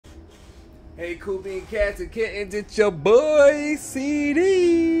Hey, cool bean cats and kittens, it's your boy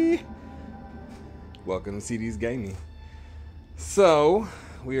CD. Welcome to CD's Gaming. So,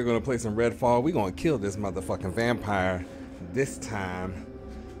 we are going to play some Redfall. We're going to kill this motherfucking vampire this time.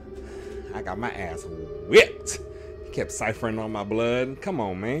 I got my ass whipped. He kept ciphering on my blood. Come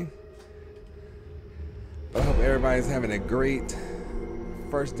on, man. But I hope everybody's having a great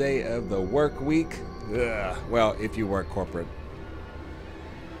first day of the work week. Ugh. Well, if you work corporate.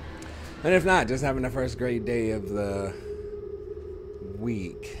 And if not, just having the first great day of the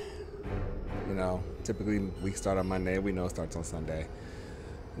week. You know, typically weeks start on Monday. We know it starts on Sunday.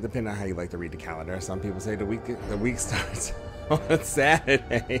 Depending on how you like to read the calendar. Some people say the week starts on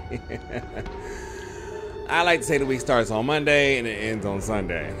Saturday. I like to say the week starts on Monday and it ends on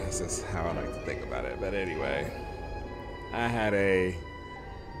Sunday. That's just how I like to think about it. But anyway, I had a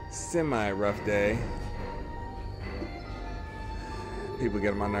semi-rough day. People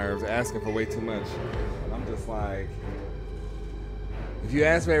get on my nerves asking for way too much. And I'm just like, if you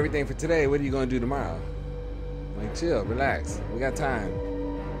ask for everything for today, what are you going to do tomorrow? Like, chill, relax. We got time.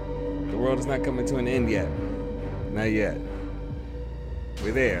 The world is not coming to an end yet. Not yet.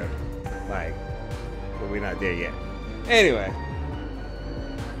 We're there. Like, but we're not there yet. Anyway.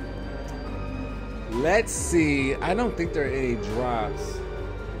 Let's see. I don't think there are any drops.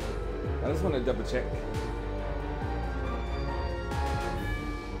 I just want to double check.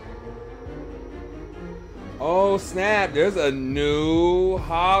 Oh snap, there's a new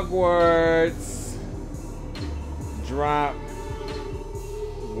Hogwarts drop.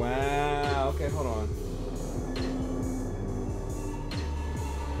 Wow, okay, hold on.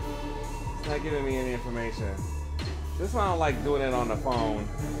 It's not giving me any information. This is why I don't like doing it on the phone.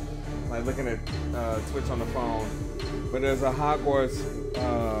 Like looking at Twitch on the phone. But there's a Hogwarts,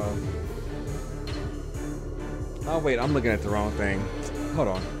 oh wait, I'm looking at the wrong thing. Hold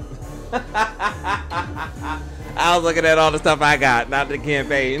on. I was looking at all the stuff I got, not the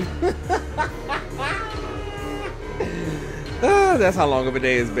campaign. That's how long of a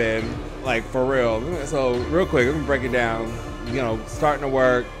day it's been, like for real. So real quick, let me break it down. You know, starting to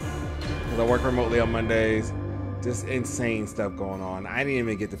work, because I work remotely on Mondays. Just insane stuff going on. I didn't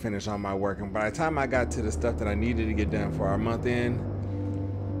even get to finish on my work, and by the time I got to the stuff that I needed to get done for our month end,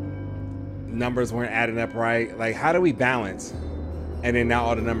 numbers weren't adding up right. Like, how do we balance? And then now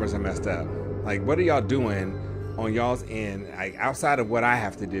all the numbers are messed up. Like, what are y'all doing on y'all's end, like outside of what I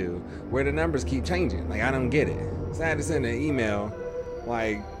have to do, where the numbers keep changing? Like, I don't get it. So I had to send an email,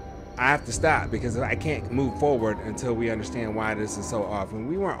 like, I have to stop because I can't move forward until we understand why this is so off. And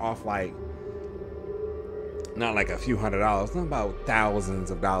we weren't off like, not like a few $100s, not about thousands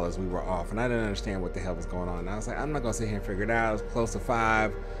of dollars we were off. And I didn't understand what the hell was going on. And I was like, I'm not gonna sit here and figure it out. I was close to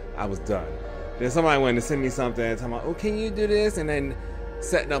 5, I was done. Then somebody wanted to send me something and talking about, oh, can you do this? And then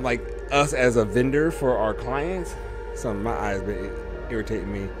setting up like us as a vendor for our clients. Some my eyes been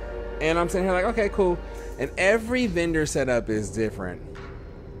irritating me. And I'm sitting here like, okay, cool. And every vendor setup is different.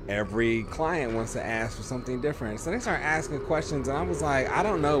 Every client wants to ask for something different. So they start asking questions and I was like, I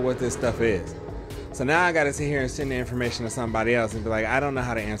don't know what this stuff is. So now I got to sit here and send the information to somebody else and be like, I don't know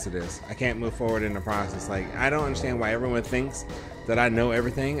how to answer this. I can't move forward in the process. Like, I don't understand why everyone thinks that I know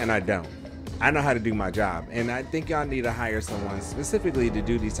everything and I don't. I know how to do my job, and I think y'all need to hire someone specifically to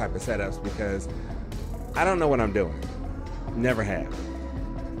do these type of setups because I don't know what I'm doing. Never have.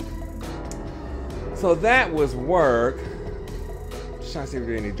 So that was work. Just trying to see if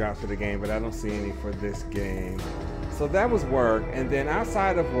there are any drops for the game, but I don't see any for this game. So that was work, and then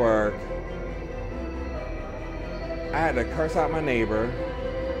outside of work, I had to curse out my neighbor.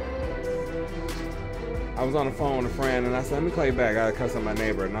 I was on the phone with a friend and I said, let me call you back. I gotta cuss out my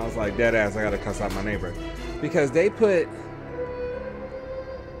neighbor. And I was like, dead ass, I gotta cuss out my neighbor. Because they put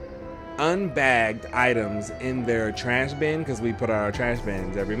unbagged items in their trash bin, because we put our trash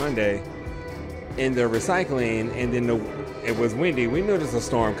bins every Monday, in their recycling. And then it was windy. We knew there was a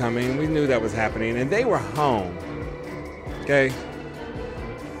storm coming. We knew that was happening. And they were home. Okay?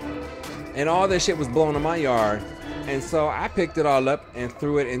 And all this shit was blowing in my yard. And so I picked it all up and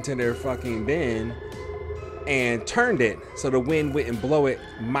threw it into their fucking bin. And turned it so the wind wouldn't blow it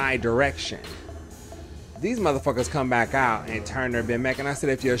my direction. These motherfuckers come back out and turn their bin back. And I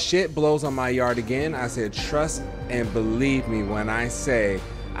said, if your shit blows on my yard again, I said, trust and believe me when I say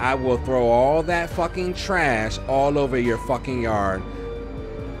I will throw all that fucking trash all over your fucking yard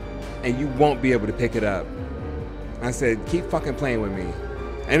and you won't be able to pick it up. I said, keep fucking playing with me.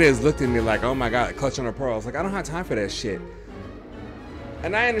 And they just looked at me like, oh my God, clutching her pearls. Like, I don't have time for that shit.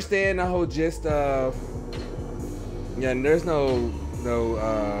 And I understand the whole gist of, yeah, and there's no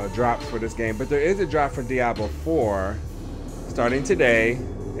drops for this game, but there is a drop for Diablo 4 starting today.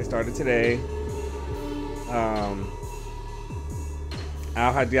 It started today.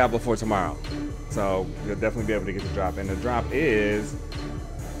 I'll have Diablo 4 tomorrow. So you'll definitely be able to get the drop. And the drop is,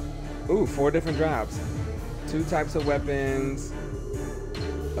 4 different drops. 2 types of weapons,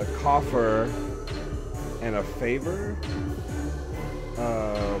 a coffer, and a favor.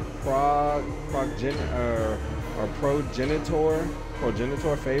 Progenitor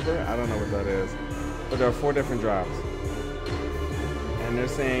favor. I don't know what that is. But there are 4 different drops. And they're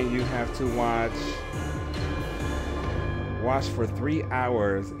saying you have to watch for 3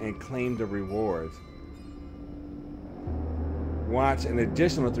 hours and claim the rewards. Watch an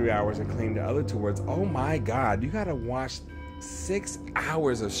additional 3 hours and claim the other 2 rewards. Oh my God, you gotta watch 6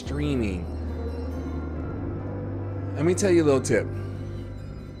 hours of streaming. Let me tell you a little tip.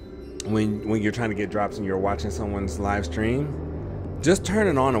 When you're trying to get drops and you're watching someone's live stream, just turn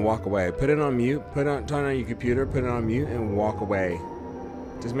it on and walk away. Put it on mute, turn on your computer, put it on mute and walk away.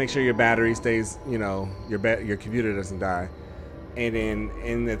 Just make sure your battery stays, your computer doesn't die. And then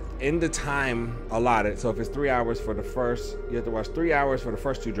in the time allotted, so if it's 3 hours for the first, you have to watch 3 hours for the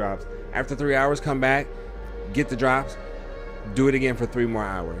first 2 drops. After 3 hours, come back, get the drops, do it again for 3 more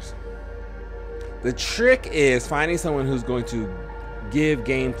hours. The trick is finding someone who's going to give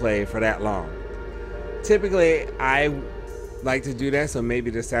gameplay for that long. Typically, I like to do that, so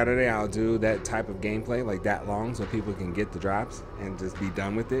maybe this Saturday I'll do that type of gameplay, like that long, so people can get the drops and just be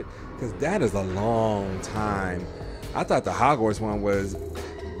done with it, because that is a long time. I thought the Hogwarts one was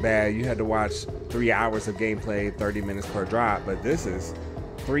bad. You had to watch 3 hours of gameplay, 30 minutes per drop, but this is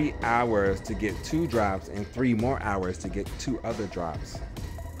 3 hours to get 2 drops and 3 more hours to get 2 other drops.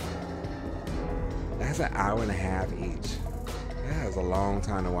 That's an hour and a half each. That is a long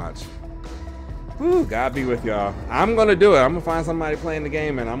time to watch. Whew, God be with y'all. I'm gonna do it. I'm gonna find somebody playing the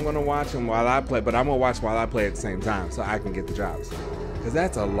game and I'm gonna watch them while I play, but I'm gonna watch while I play at the same time so I can get the drops. Because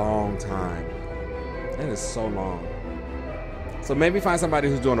that's a long time. That is so long. So maybe find somebody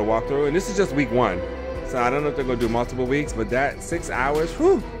who's doing a walkthrough, and this is just week 1. So I don't know if they're gonna do multiple weeks, but that 6 hours,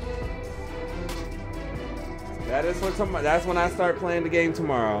 whew. That's when I start playing the game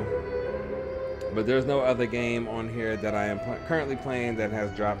tomorrow. But there's no other game on here that I am currently playing that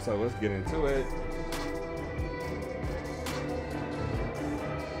has dropped, so let's get into it.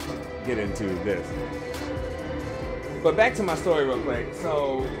 Get into this. But back to my story real quick.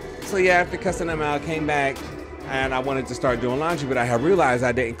 So yeah, after cussing them out, came back, and I wanted to start doing laundry, but I had realized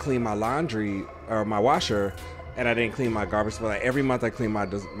I didn't clean my laundry or my washer, and I didn't clean my garbage. But like every month I clean my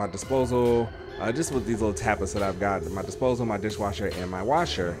disposal, just with these little tablets that I've got, my disposal, my dishwasher, and my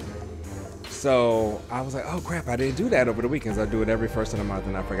washer. So I was like, oh crap, I didn't do that over the weekends. I do it every first of the month,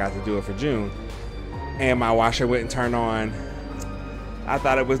 and I forgot to do it for June. And my washer wouldn't turn on. I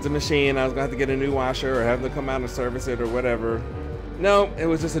thought it was the machine. I was gonna have to get a new washer or have them come out and service it or whatever. No, it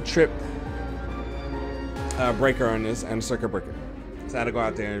was just a trip breaker on this and a circuit breaker. So I had to go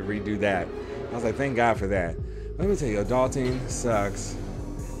out there and redo that. I was like, thank God for that. Let me tell you, adulting sucks.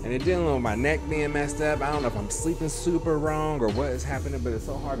 And it dealing with my neck being messed up. I don't know if I'm sleeping super wrong or what is happening, but it's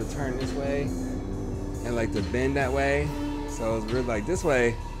so hard to turn this way and like to bend that way. So it's really like this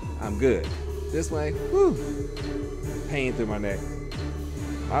way, I'm good. This way, whoo, pain through my neck.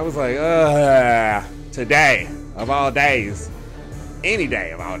 I was like, today of all days, any day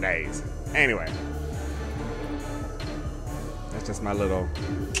of all days. Anyway, that's just my little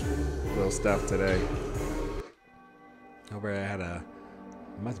stuff today. Hope I had a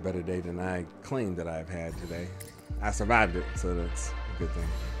much better day than I claimed that I've had today. I survived it, so that's a good thing.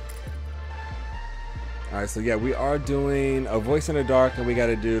 All right, so yeah, we are doing A Voice in the Dark, and we got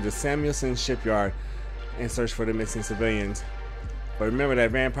to do the Samuelsons Shipyard and search for the missing civilians. But remember that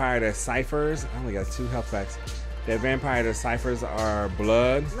vampire that ciphers, I only got 2 health packs. That vampire that ciphers our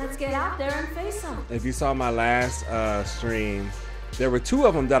blood. Let's get out there and face them. If you saw my last stream, there were 2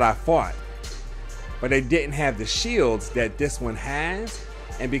 of them that I fought, but they didn't have the shields that this one has.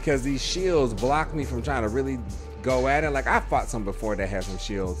 And because these shields block me from trying to really go at it, like I fought some before that had some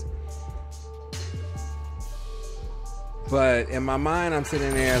shields. But in my mind, I'm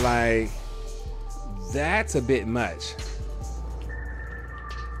sitting there like, that's a bit much.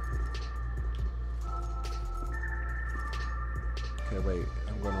 Okay, wait,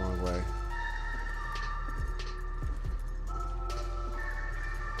 I'm going the wrong way.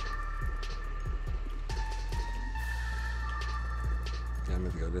 I'm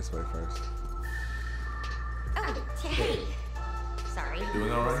going to go this way first. Oh, hey. Sorry.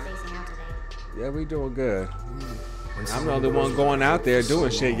 Doing all right? Spacing out today. Yeah, we doing good. I'm the only one going out there doing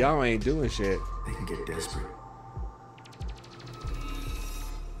shit. Y'all ain't doing shit. They can get desperate.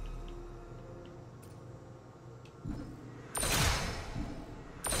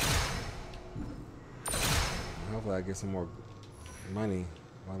 Hopefully I get some more money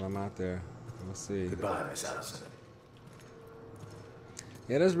while I'm out there. We'll see. Goodbye, Miss Allison.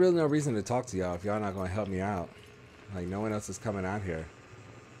 Yeah, there's really no reason to talk to y'all if y'all not gonna help me out. Like, no one else is coming out here.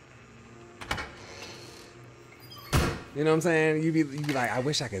 You know what I'm saying? You'd be like, I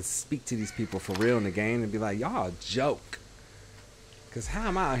wish I could speak to these people for real in the game and be like, y'all a joke. Because how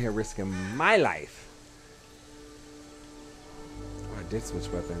am I out here risking my life? Oh, I did switch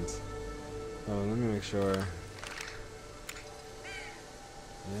weapons. Oh, let me make sure.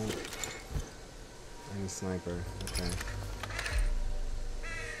 Yeah. Any sniper. Okay.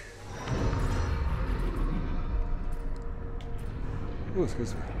 Ooh,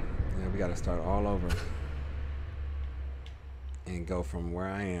 excuse me. Yeah, we gotta start all over. And go from where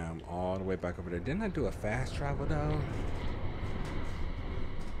I am all the way back over there. Didn't I do a fast travel though?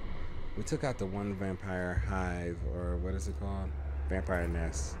 We took out the one vampire hive, or what is it called? Vampire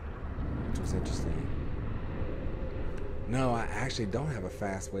nest, which was interesting. No, I actually don't have a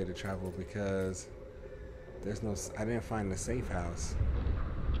fast way to travel because there's no, I didn't find the safe house.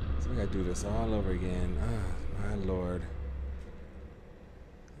 So we gotta do this all over again. Oh, my lord.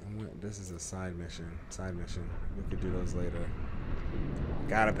 This is a side mission. We could do those later.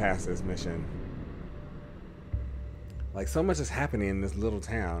 Gotta pass this mission. Like, so much is happening in this little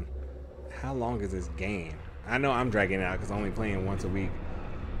town. How long is this game? I know I'm dragging it out because I'm only playing once a week.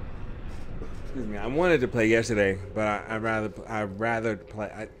 Excuse me. I wanted to play yesterday, but I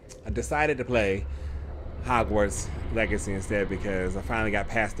decided to play Hogwarts Legacy instead because I finally got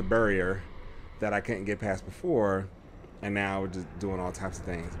past the barrier that I couldn't get past before. And now we're just doing all types of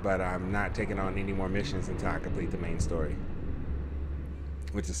things. But I'm not taking on any more missions until I complete the main story,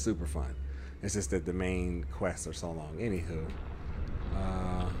 which is super fun. It's just that the main quests are so long. Anywho,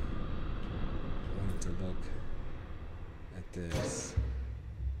 I want to look at this.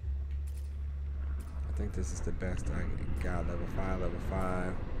 I think this is the best I got. Level 5, level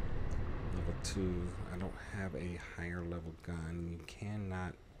 5, level 2. I don't have a higher level gun. You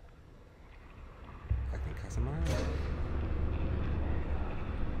cannot. I can customize.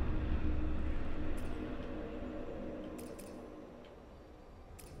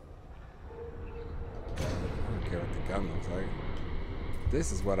 I don't care what the gun looks like. This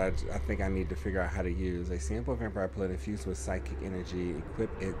is what I think I need to figure out how to use. A sample vampire bullet infused with psychic energy.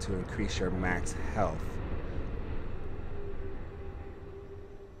 Equip it to increase your max health.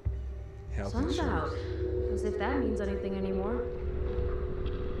 Health Sun's out. insurance. As if that means anything anymore.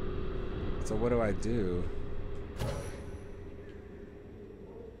 So what do I do?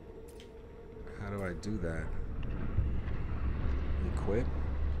 How do I do that? Equip?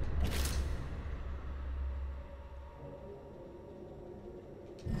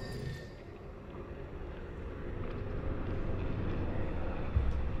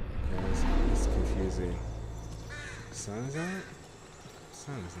 Okay, it's confusing. Sun is out?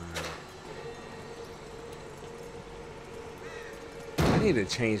 Sun is not out. I need to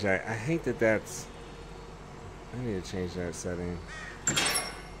change that. I hate that that's... I need to change that setting.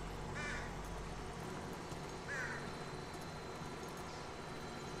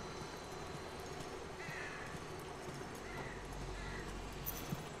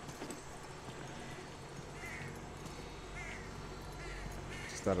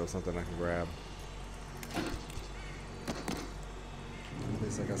 Just thought it was something I could grab. At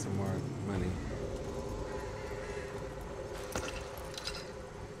least I got some more money.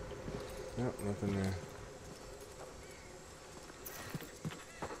 Nope, nothing there.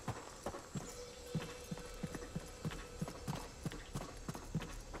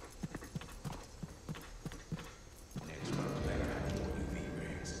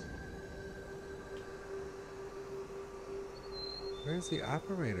 Where's the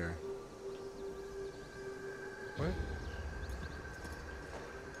operator? What?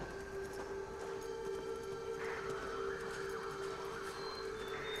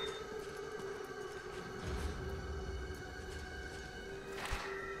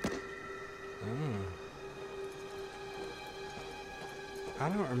 I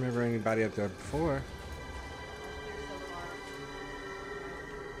don't remember anybody up there before.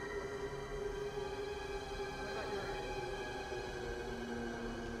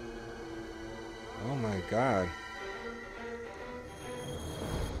 Oh my God.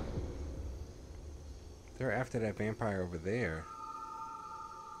 They're after that vampire over there.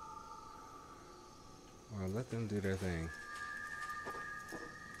 Well, let them do their thing.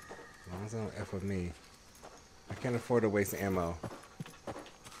 As long as they don't F with me. I can't afford to waste ammo.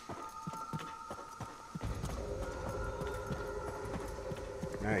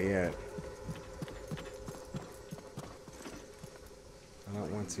 Not yet. I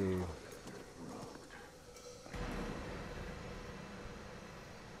don't want to.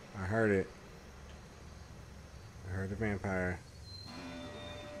 heard it. I heard the vampire.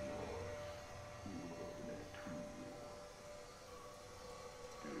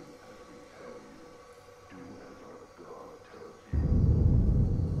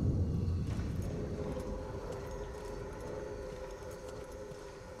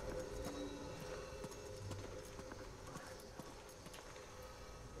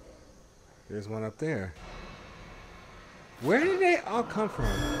 There's one up there. Where did they all come from?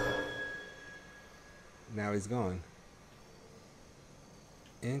 Now he's gone.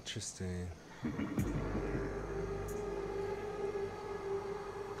 Interesting.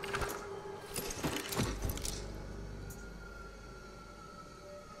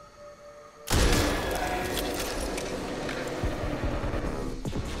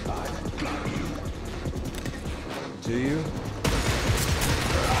 Do you?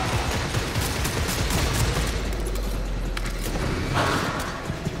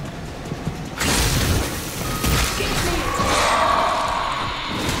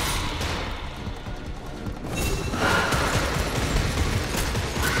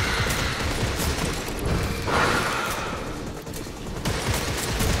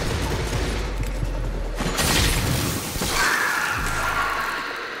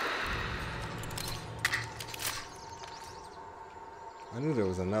 I knew there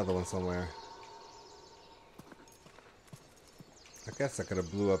was another one somewhere. I guess I could have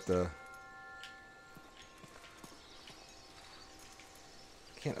blew up the...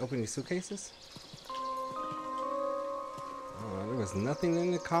 Can't open these suitcases? Oh, there was nothing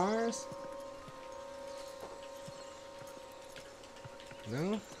in the cars?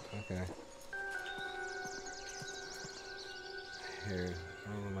 No? Okay. Here,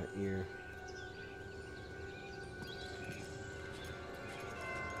 all in my ear.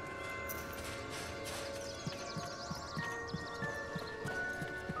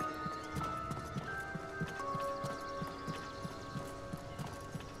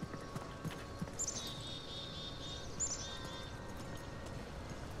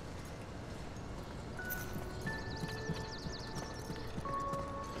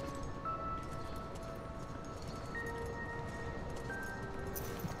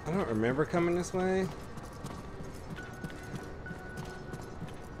 I don't remember coming this way.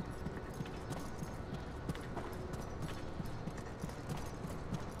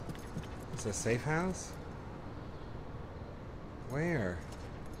 It's a safe house? Where?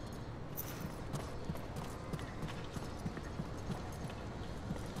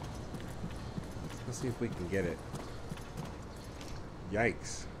 Let's see if we can get it.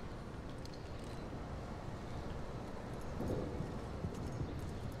 Yikes.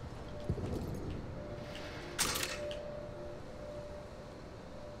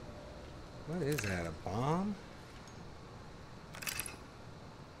 What is that, a bomb?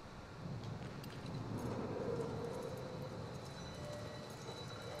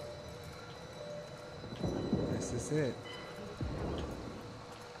 This is it.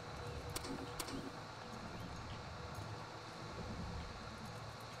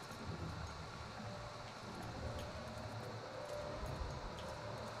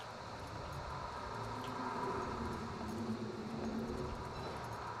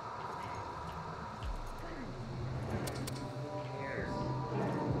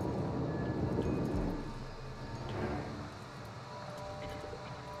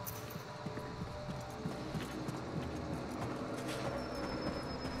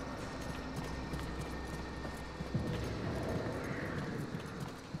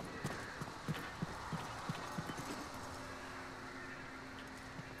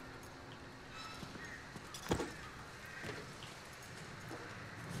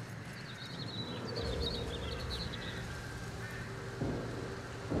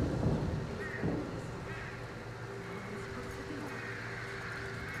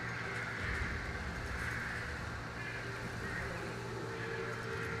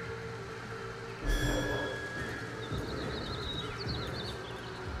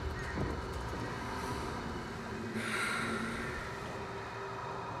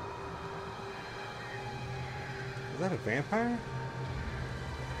 Is that a vampire?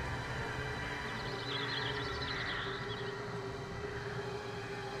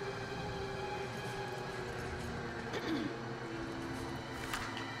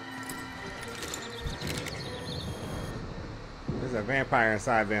 There's a vampire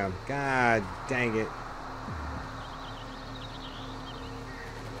inside them. God dang it.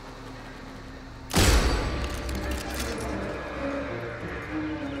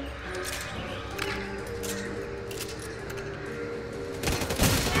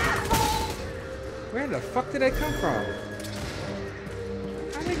 Where the fuck did they come from?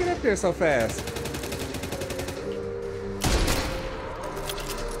 How'd they get up there so fast?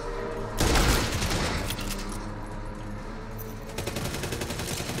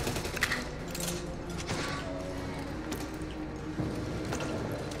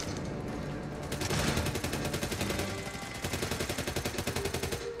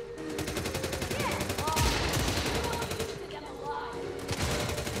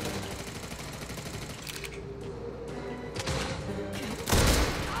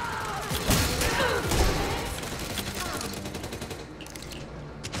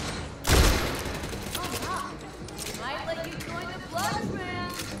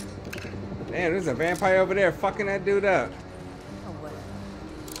 Damn, there's a vampire over there fucking that dude up. Oh, what?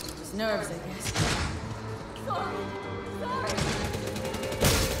 Just nerves, I guess. Sorry.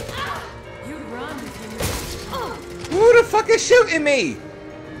 You'd run if you... Who the fuck is shooting me?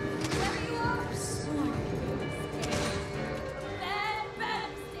 What do you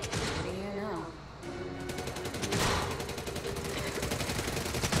know?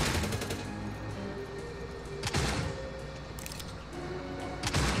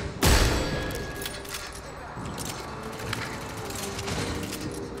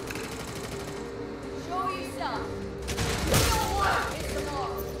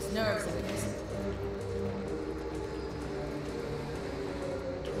 It's nerves, I guess.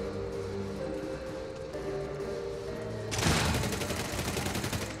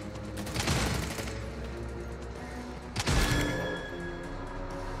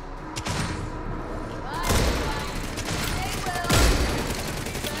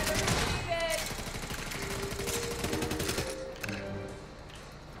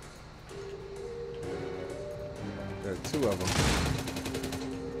 There are two of them.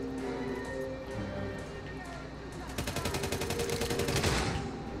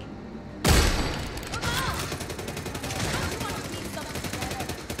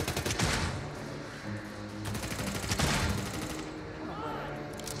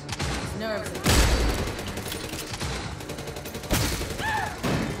 Nerves.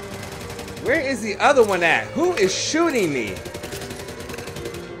 Where is the other one at? Who is shooting me?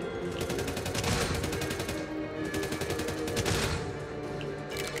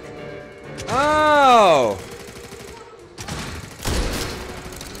 Oh!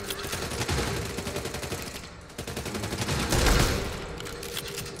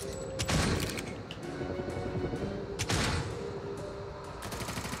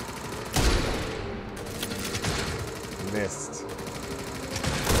 Missed.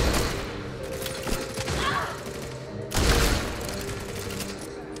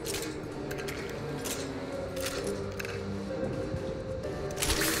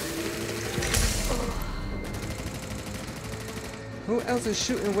 Who else is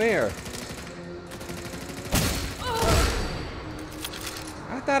shooting where?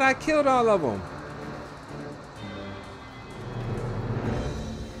 I thought I killed all of them.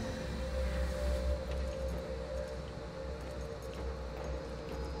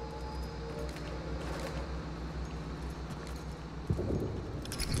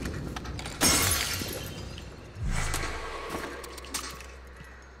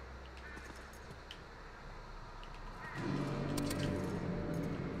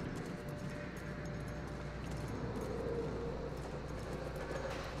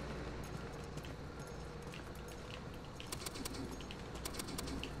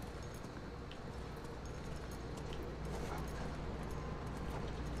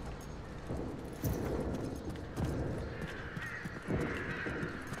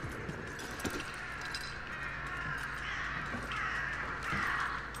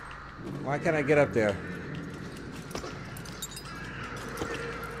 Why can't I get up there?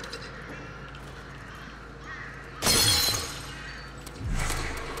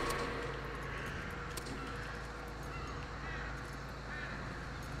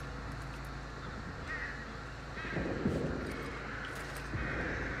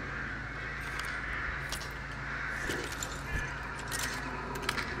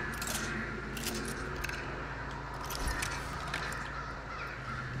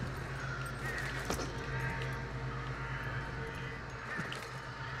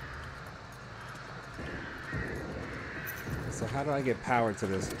 So how do I get power to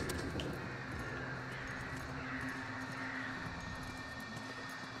this?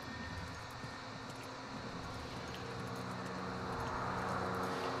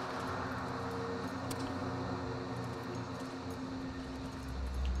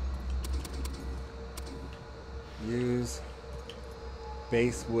 Use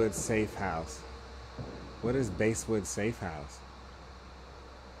Basewood Safe House. What is Basewood Safe House?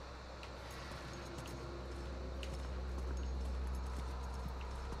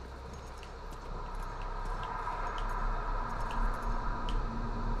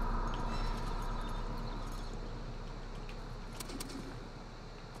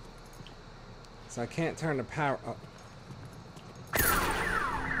 So I can't turn the power up.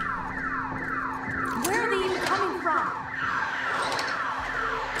 Where are they even coming from?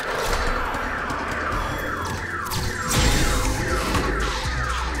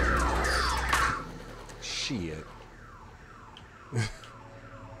 Shit.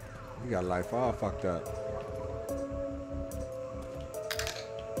 You got life all fucked up.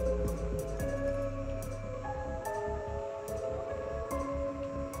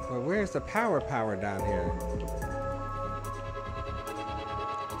 But where's the power down here?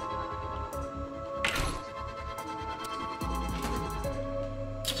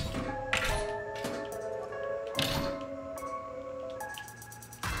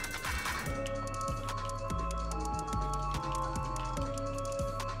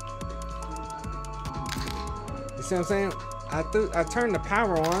 You see what I'm saying? I turned the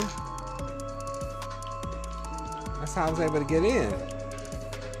power on. That's how I was able to get in.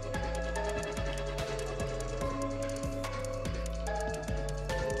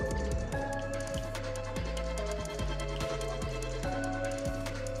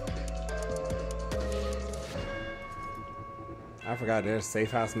 I forgot there's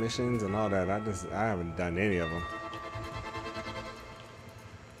safe house missions and all that. I haven't done any of them.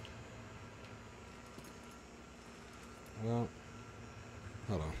 Well,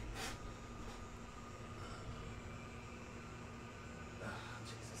 hold on.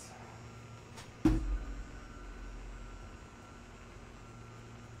 Jesus.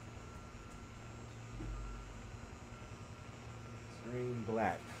 Screen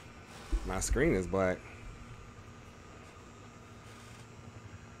black. My screen is black.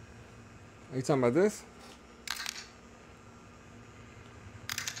 Are you talking about this?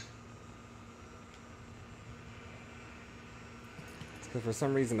 It's because for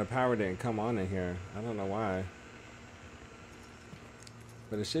some reason the power didn't come on in here. I don't know why.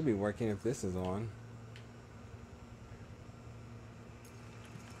 But it should be working if this is on.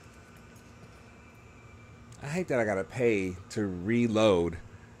 I hate that I gotta pay to reload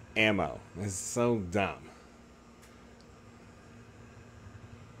ammo. It's so dumb.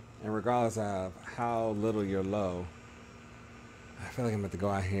 And regardless of how little you're low, I feel like I'm about to go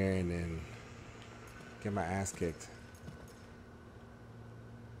out here and then get my ass kicked.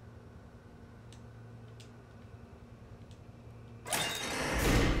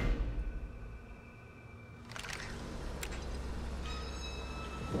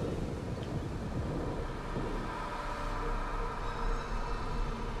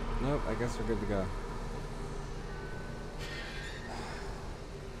 Nope, I guess we're good to go.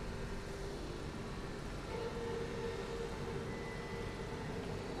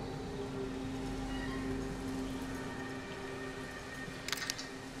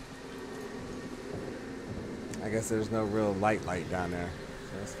 I guess there's no real light down there,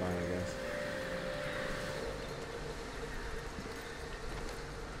 so that's fine, I guess.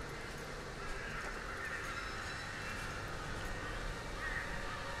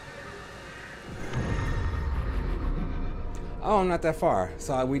 Oh, I'm not that far.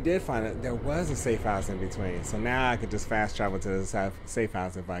 So we did find it. There was a safe house in between. So now I could just fast travel to the safe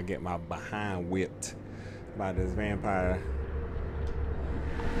house if I get my behind whipped by this vampire.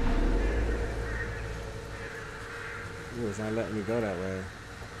 Ooh, it's not letting me go that way.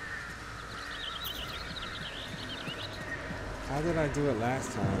 How did I do it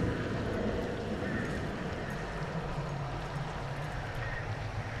last time?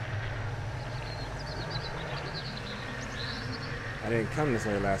 I didn't come this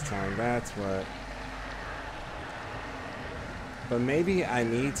way last time, that's what. But maybe I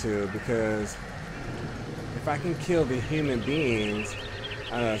need to, because if I can kill the human beings,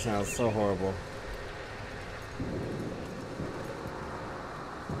 I know that sounds so horrible.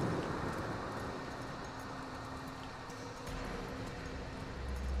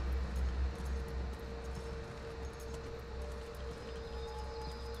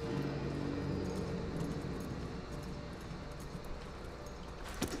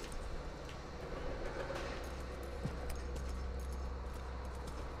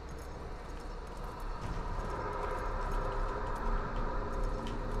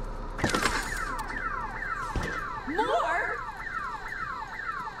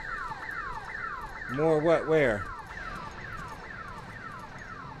 More what? Where?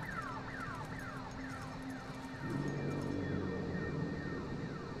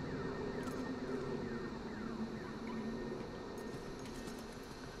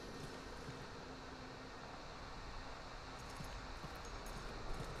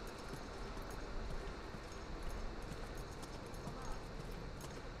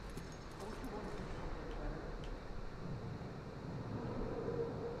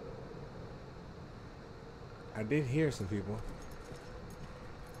 I did hear some people.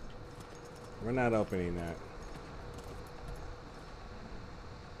 We're not opening that.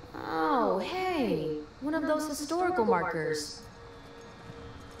 Oh, hey! One of those historical markers.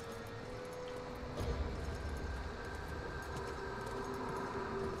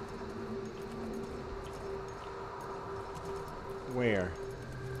 Where?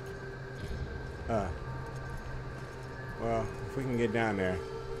 Well, if we can get down there.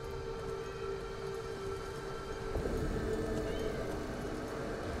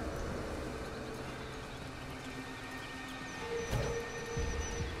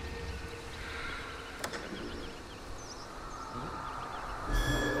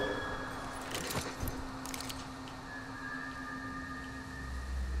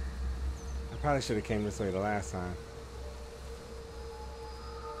 I probably should have came this way the last time.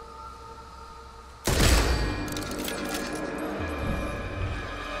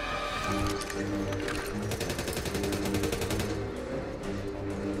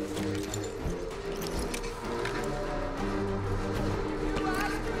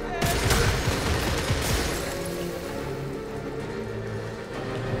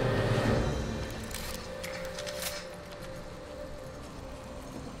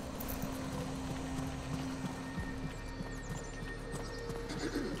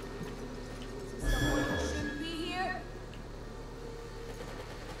 Someone who shouldn't be here?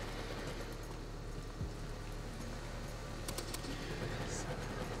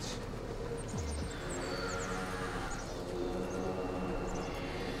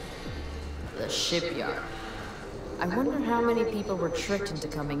 The shipyard. I wonder how many people were tricked into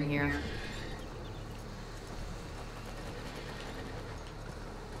coming here.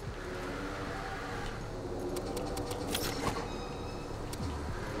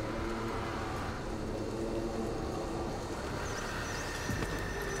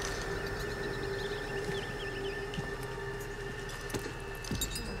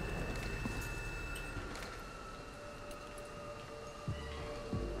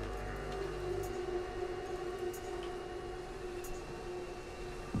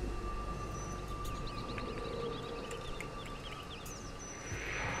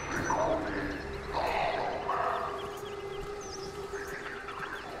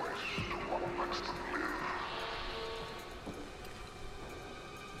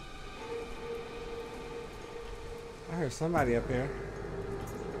 I heard somebody up here.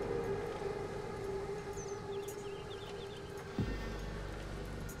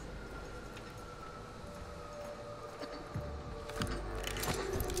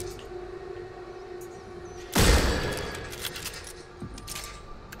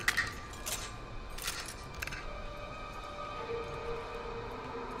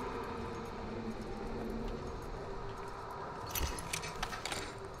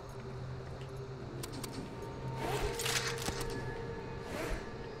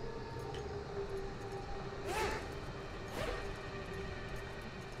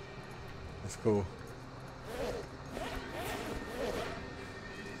 That's cool.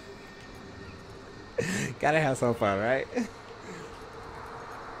 Gotta have some fun, right?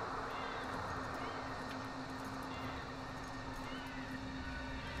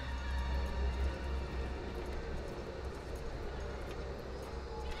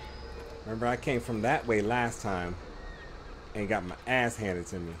 Remember, I came from that way last time and got my ass handed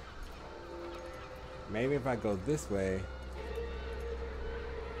to me. Maybe if I go this way,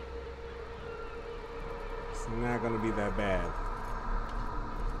 it's not gonna be that bad.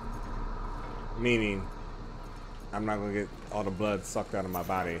 Meaning, I'm not gonna get all the blood sucked out of my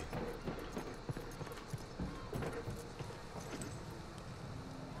body.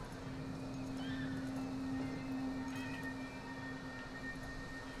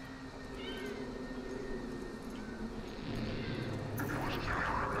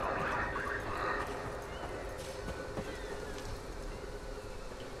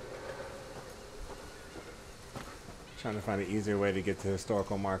 Trying to find an easier way to get to the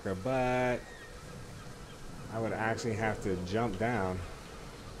historical marker, but I would actually have to jump down.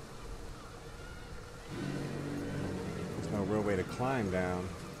 There's no real way to climb down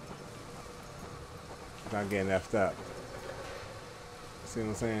without getting effed up. See what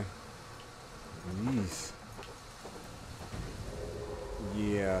I'm saying? Yeesh.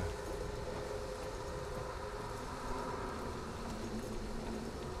 Yeah.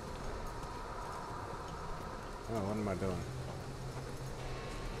 Oh, what am I doing?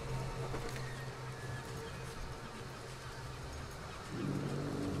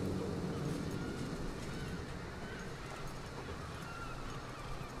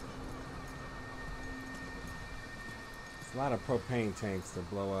 It's a lot of propane tanks to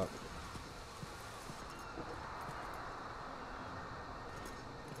blow up.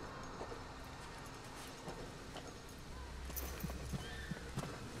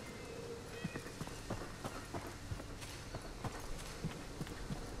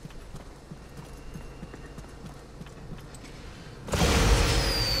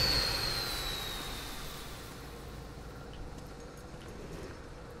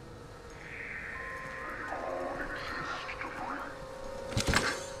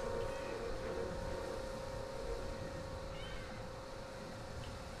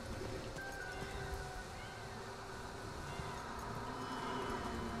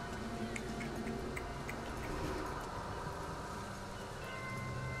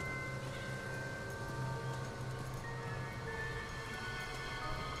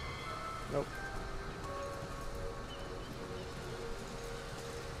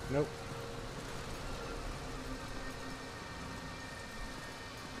 Nope.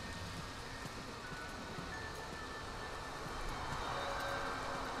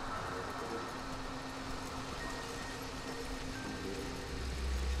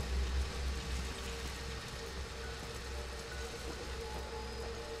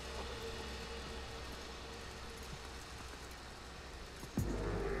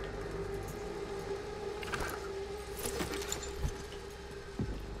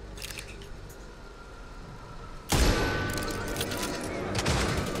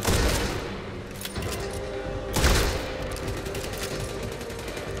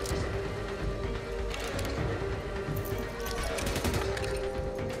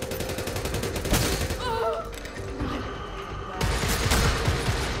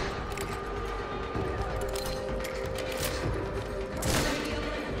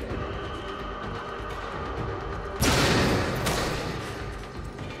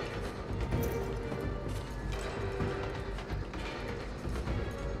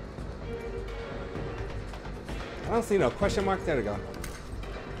 I don't see no question mark. There we go.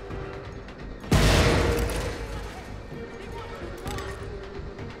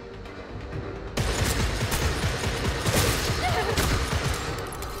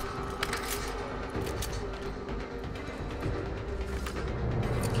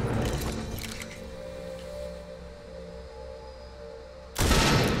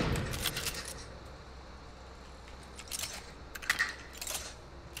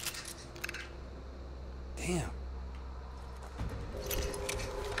 Damn.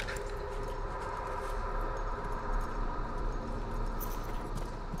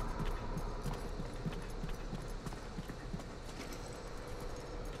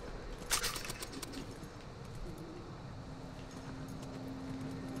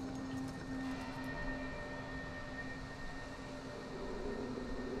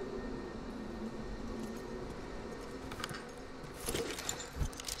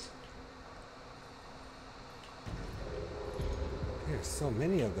 There's so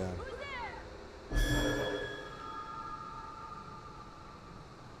many of them.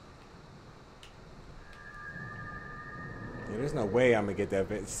 Yeah, there's no way I'm gonna get that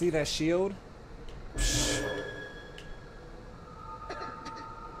bit. See that shield? Psh. I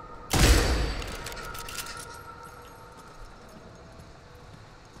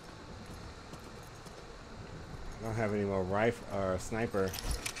don't have any more rifle or sniper.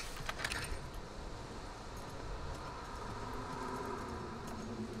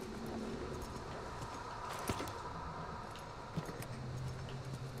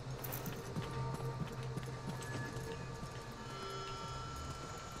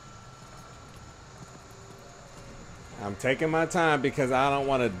 I'm taking my time because I don't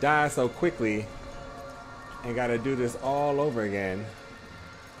want to die so quickly and got to do this all over again.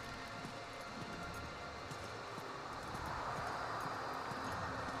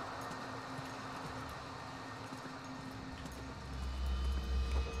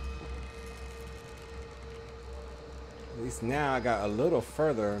 At least now I got a little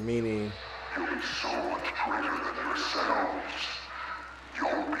further, meaning You'll be so much greater than yourselves.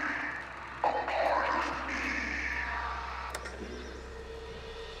 You'll be a part of me.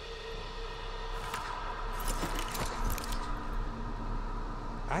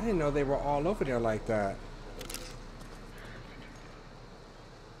 I didn't know they were all over there like that.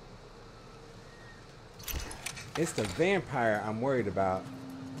 It's the vampire I'm worried about.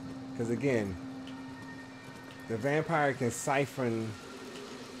 Because again, the vampire can siphon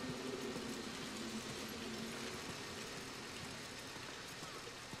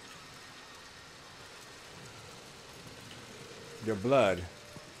your blood.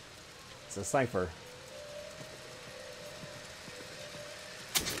 It's a cipher.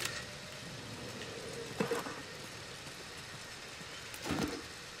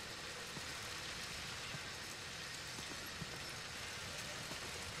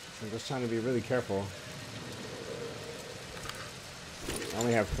 I'm just trying to be really careful. I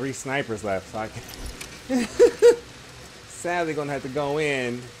only have 3 snipers left, so I can sadly gonna have to go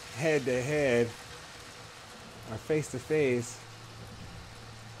in head to head or face to face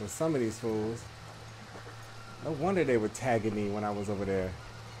with some of these fools. No wonder they were tagging me when I was over there.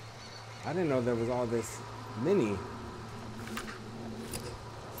 I didn't know there was all this many.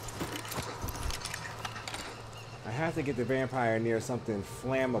 I have to get the vampire near something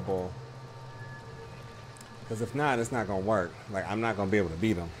flammable. Because if not, it's not going to work. Like, I'm not going to be able to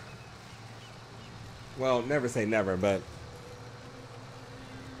beat him. Well, never say never, but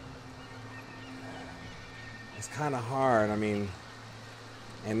it's kind of hard. I mean,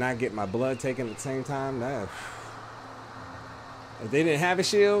 and not get my blood taken at the same time. If they didn't have a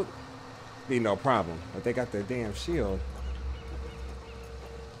shield, be no problem. But they got their damn shield.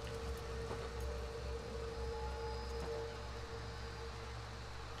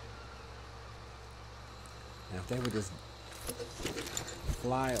 Now if they would just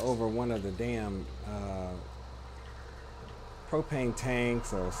fly over one of the damn propane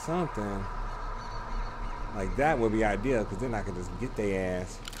tanks or something, like that would be ideal, because then I could just get their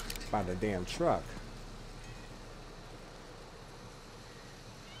ass by the damn truck.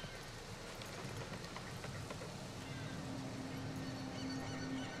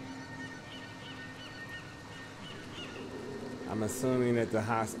 I'm assuming that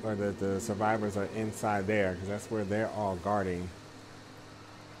the survivors are inside there, because that's where they're all guarding.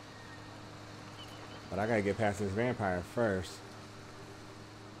 But I gotta get past this vampire first.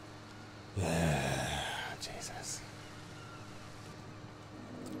 Jesus.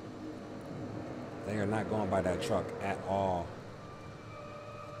 They are not going by that truck at all.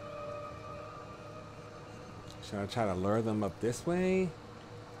 Should I try to lure them up this way?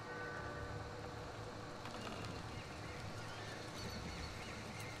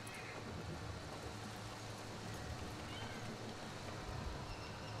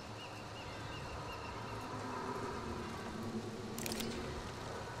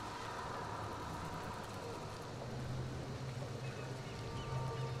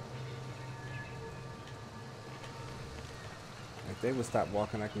 If they would stop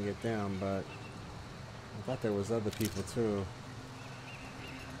walking, I can get them, but I thought there was other people too.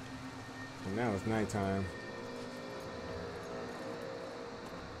 And now it's nighttime.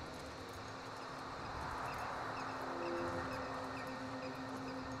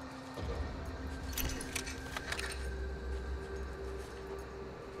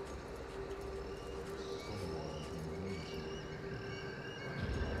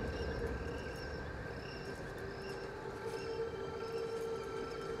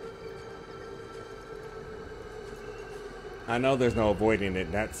 I know there's no avoiding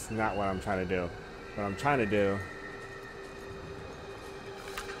it. That's not what I'm trying to do. What I'm trying to do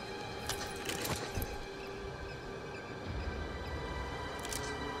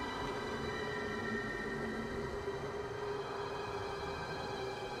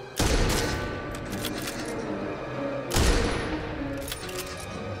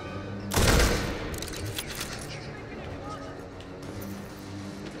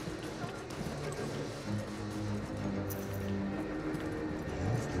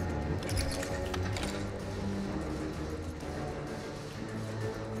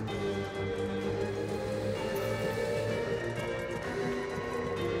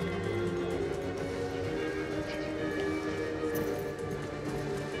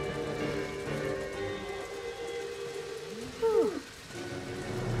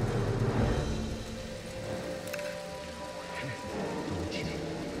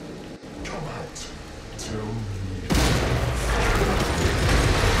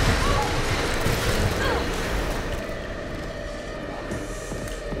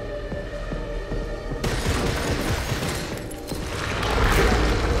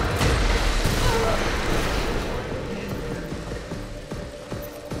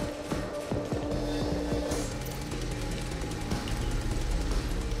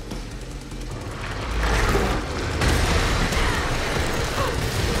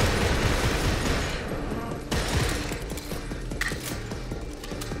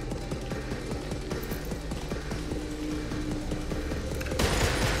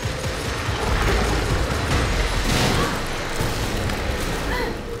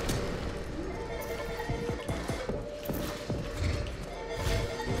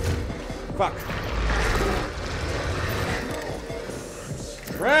Fuck.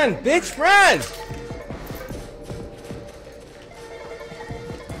 Run, bitch, run!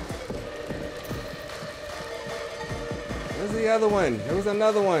 Where's the other one? There was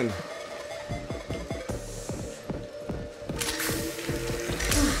another one.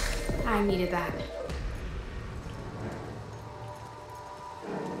 I needed that.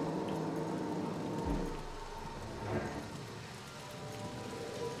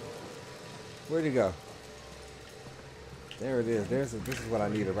 Where'd he go? There it is. This is what I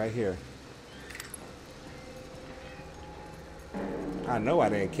needed right here. I know I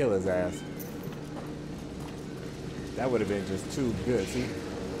didn't kill his ass. That would have been just too good. See?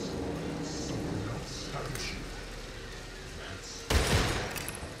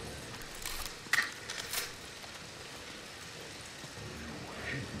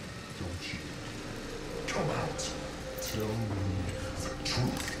 Don't you? Come out. Tell me the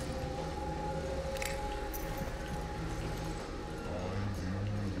truth. I'm the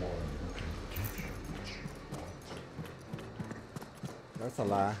only one who can give you what you want. That's a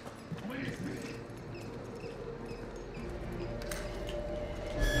lie.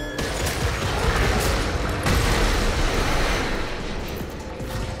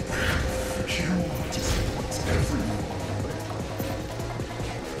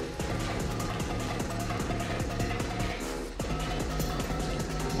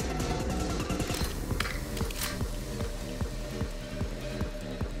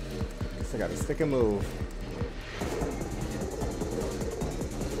 Guess I gotta stick and move.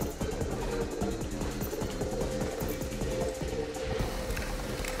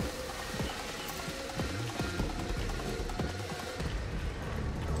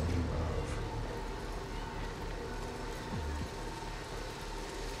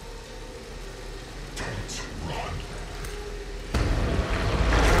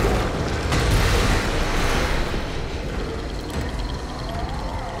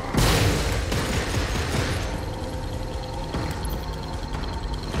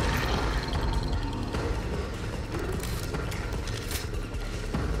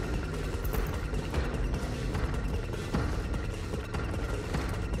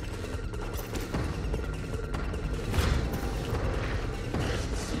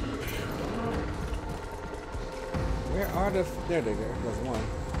 There they go. There's one.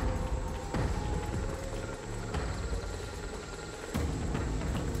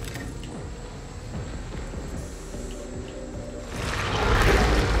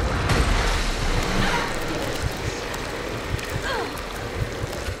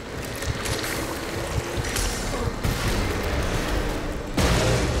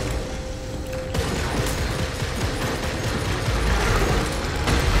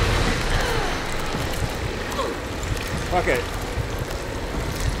 Okay.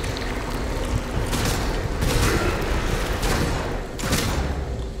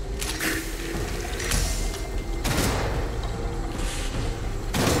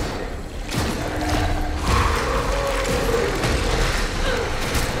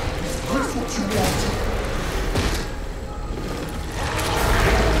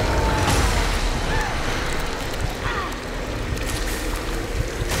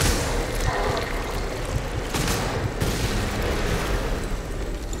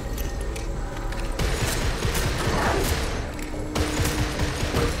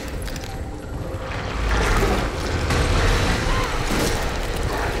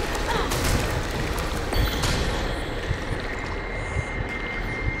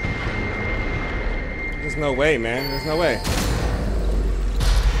 There's no way, man. There's no way.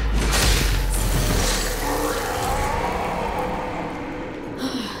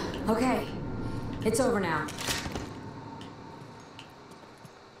 Okay, it's over now.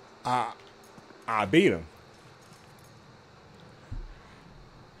 I beat him.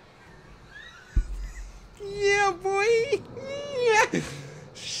 Yeah, boy. Yeah.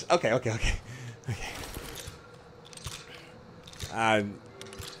 Okay.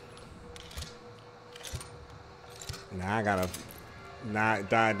 Now I gotta not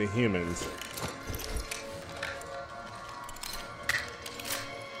die to humans.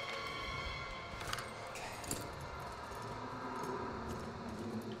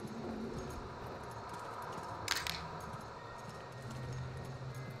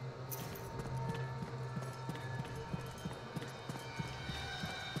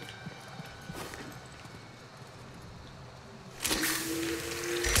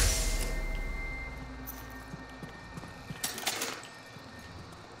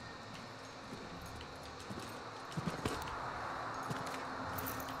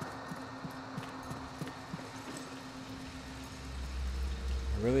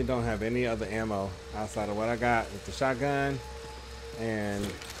 I really don't have any other ammo outside of what I got with the shotgun and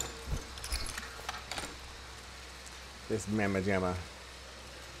this mamma jamma.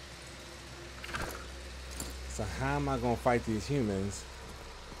 So how am I gonna fight these humans?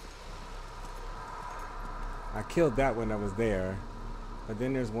 I killed that one that was there, but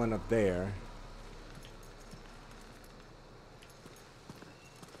then there's one up there.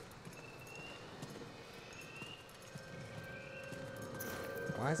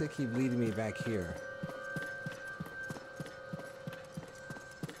 Why does it keep leading me back here?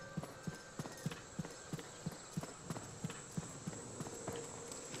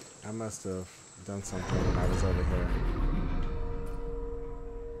 I must have done something when I was over here.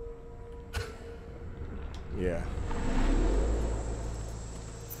 Yeah.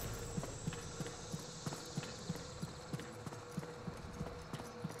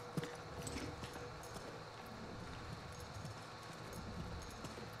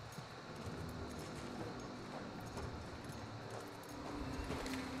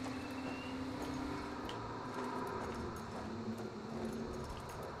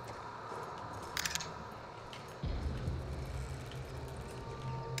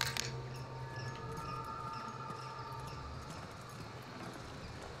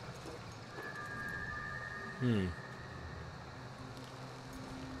 I'm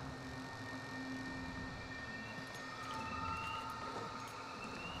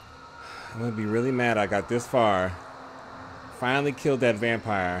gonna be really mad I got this far, finally killed that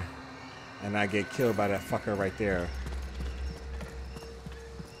vampire, and I get killed by that fucker right there.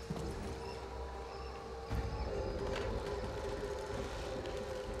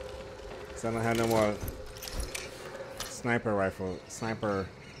 So I don't have no more sniper rifle, sniper,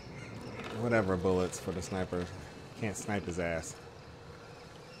 whatever bullets for the sniper. Can't snipe his ass.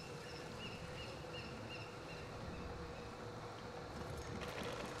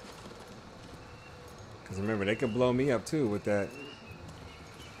 Because remember, they could blow me up too with that.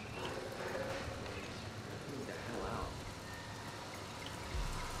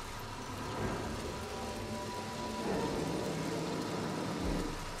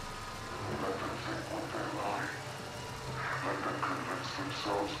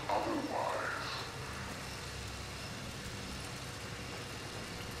 Themselves otherwise.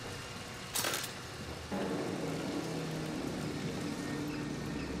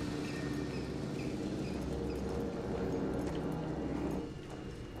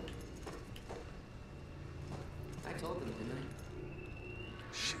 I told them, didn't I?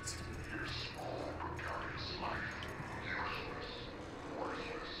 Shit. Your small, precarious life, useless,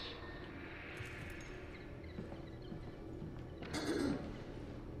 worthless.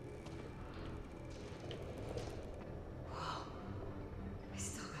 I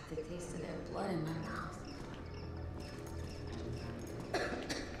still got the taste of their blood in my mouth.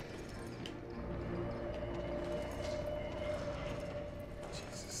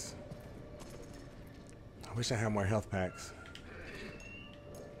 Jesus. I wish I had more health packs.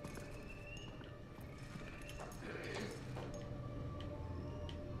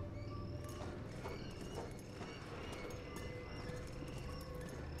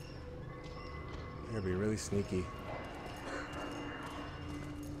 I gotta be really sneaky.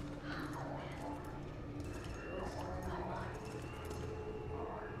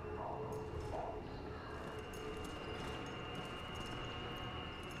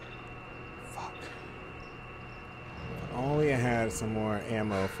 Fuck. If only I had some more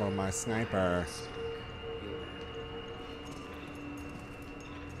ammo for my sniper.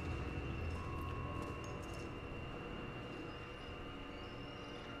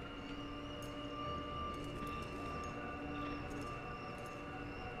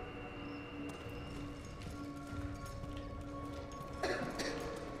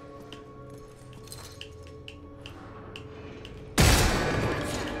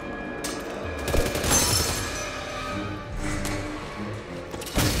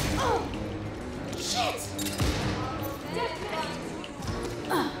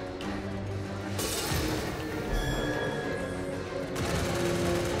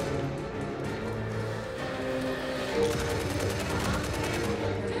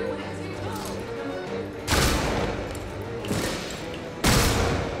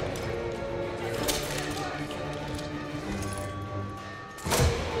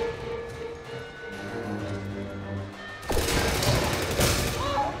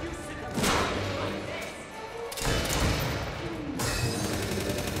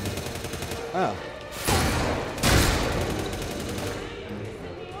 Oh.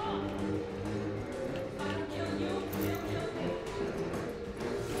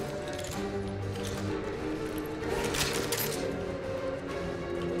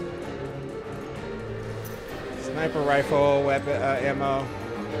 Sniper rifle, weapon, ammo.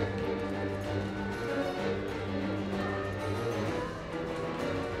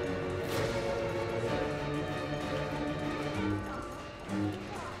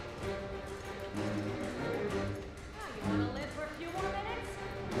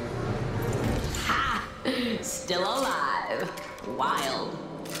 Still alive. Wild.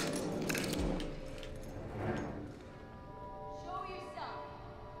 Show yourself.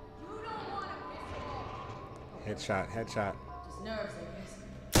 You don't want to piss him off. Headshot, headshot. Just nerves, I guess.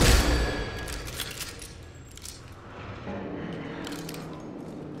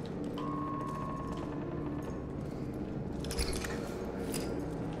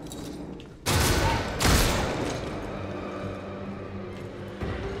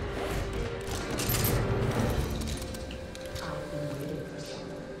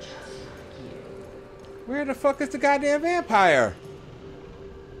 Where the fuck is the goddamn vampire?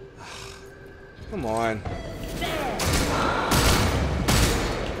 Come on.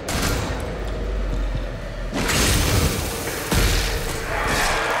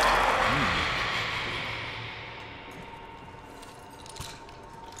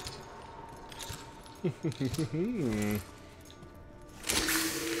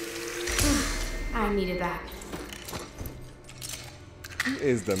 I needed that. Who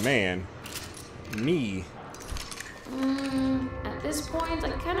is the man? Me. At this point,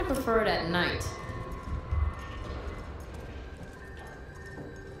 I kind of prefer it at night.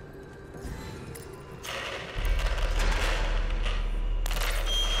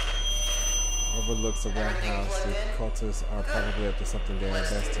 Overlooks the warehouse. The cultists are probably up to something there.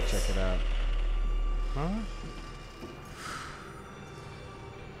 Best to check it out. Huh?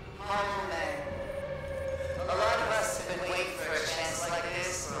 A lot of us have been waiting for a chance like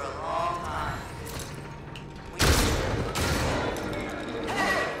this for a long time.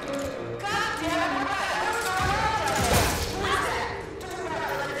 Hey! God damn it! What's going on? What's that? Do not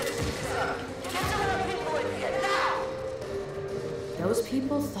let this fix up. Get some more people in here now! Those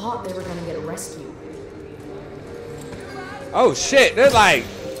people thought they were gonna get rescued. Oh shit! There's like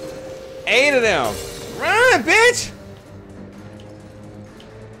 8 of them. Run, bitch!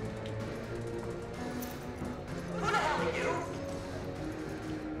 Who the hell are you?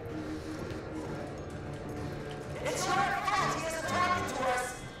 It's your fault he isn't talking to us.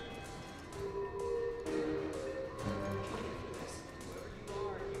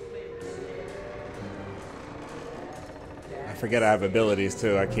 I forget I have abilities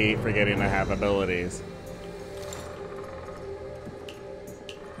too. I keep forgetting I have abilities.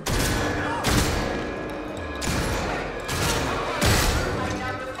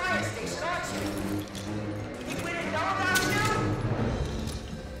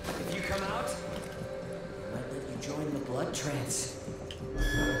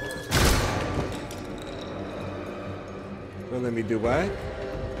 Let me do what?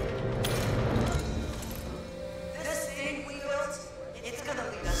 This thing we built, it's gonna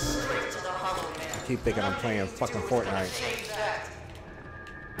lead us straight to the Hollow Man. I keep thinking I'm playing fucking Fortnite. Change that.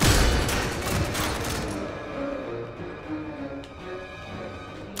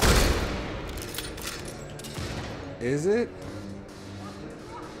 Is it?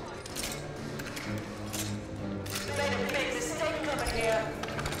 You made a big mistake coming here.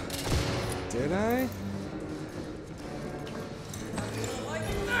 Did I?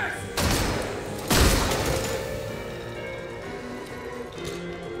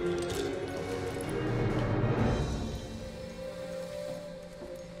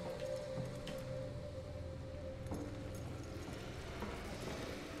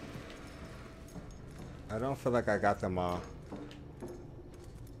 I don't feel like I got them all.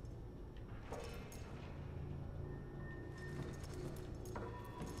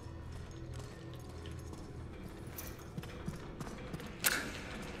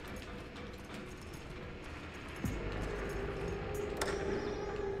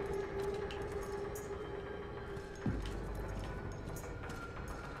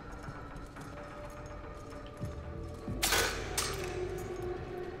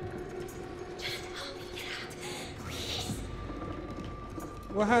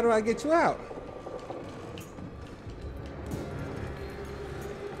 Well, how do I get you out?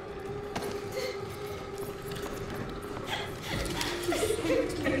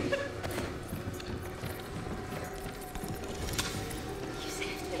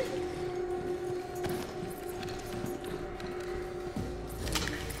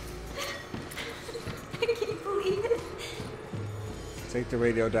 I can't believe it. Take the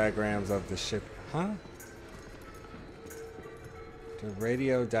radio diagrams of the ship. Huh? The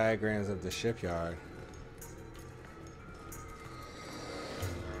radio diagrams of the shipyard.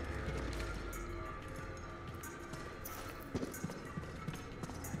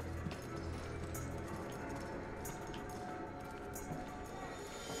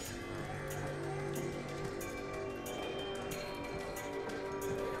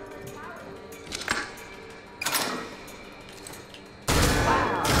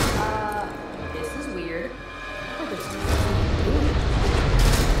 This is weird.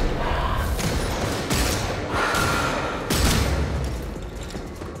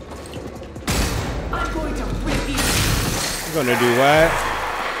 I'm going to rip you. You're gonna do what?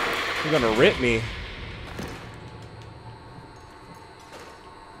 You're gonna rip me.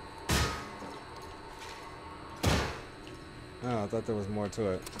 Oh, I thought there was more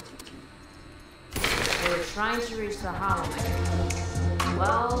to it. We're trying to reach the Hollow Man.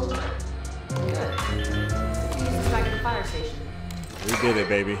 Well, good. Use this back at the fire station. We did it,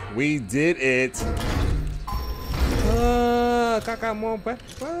 baby. We did it.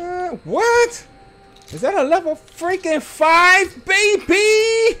 What? Is that a level freaking 5,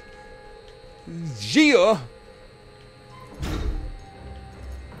 baby? Yeah.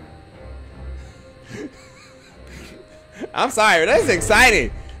 I'm sorry, but that's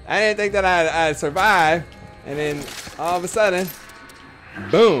exciting. I didn't think that I'd survive. And then all of a sudden,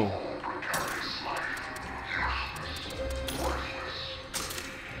 boom. Precarious life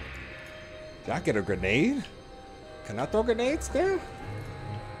Did I get a grenade? Can I throw grenades there?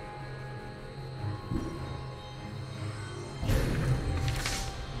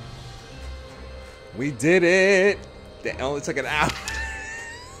 We did it! It only took an hour.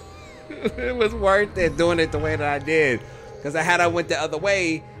 It was worth it doing it the way that I did. Because had I went the other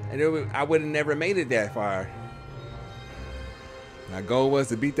way, I would have never made it that far. My goal was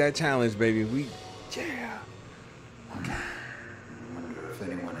to beat that challenge, baby. Yeah. Okay. Wonder if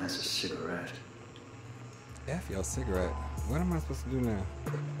anyone has a cigarette. F your cigarette. What am I supposed to do now?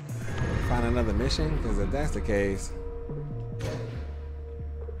 Find another mission? Because if that's the case...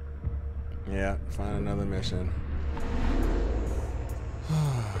 Yeah, find another mission.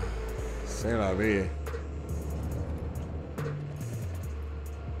 C'est la vie.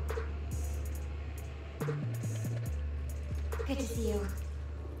 Good to see you.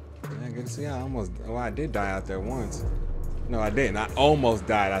 Yeah, good to see you. I did die out there once. No, I didn't. I almost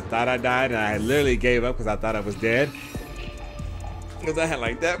died. I thought I died, and I literally gave up because I thought I was dead. Because I had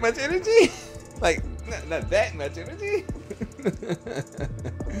like that much energy. Like, not that much energy.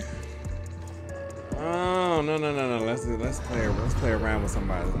 Oh, no. Let's play around with some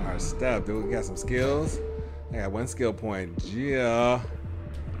of our stuff. Dude, we got some skills. I got 1 skill point. Yeah.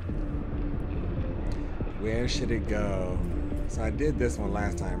 Where should it go? So I did this one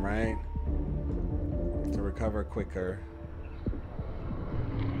last time, right? To recover quicker.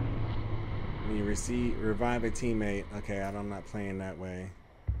 When you revive a teammate. Okay, I'm not playing that way.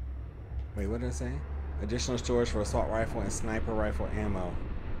 Wait, what did I say? Additional storage for assault rifle and sniper rifle ammo.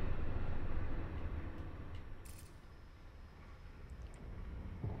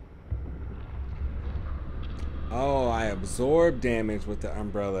 Oh, I absorb damage with the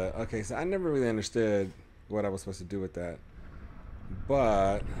umbrella. Okay, so I never really understood what I was supposed to do with that.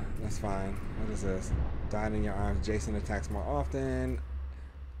 But, that's fine. What is this? Died in your arms. Jason attacks more often.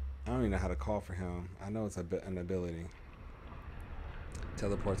 I don't even know how to call for him. I know it's an ability.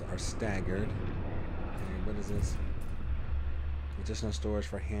 Teleports are staggered. Okay, what is this? Additional storage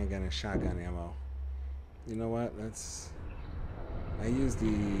for handgun and shotgun ammo. You know what? I use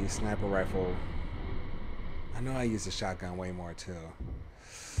the sniper rifle. I know I use the shotgun way more too.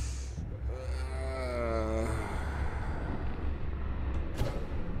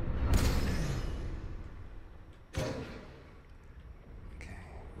 Okay,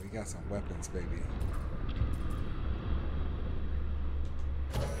 we got some weapons, baby.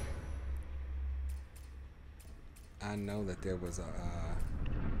 I know that there was a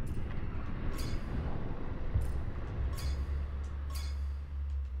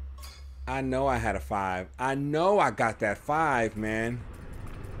I know I had a 5. I know I got that 5, man.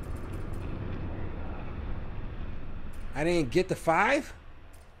 I didn't get the 5?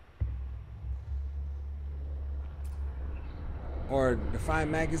 Or the 5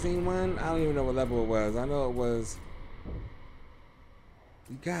 magazine one? I don't even know what level it was. I know it was...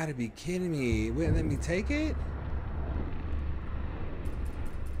 You gotta be kidding me. It wouldn't let me take it?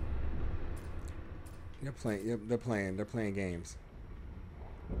 They're playing games.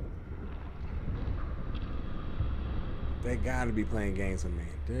 They gotta be playing games with me.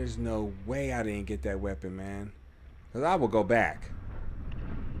 There's no way I didn't get that weapon, man. Because I will go back.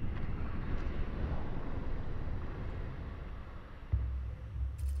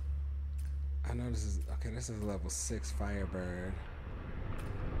 I know this is... Okay, this is a level 6 Firebird.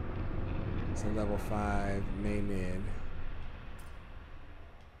 It's a level 5 Maymid.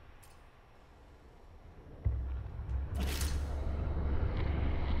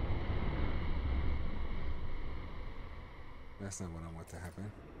 That's not what I want to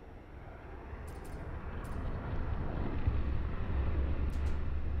happen.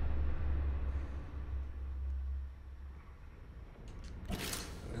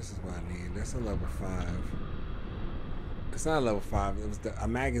 This is what I need. That's a level 5. It's not a level 5. It was a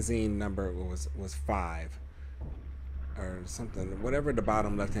magazine number was 5 or something. Whatever the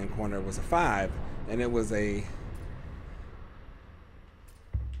bottom left-hand corner was a 5, and it was a...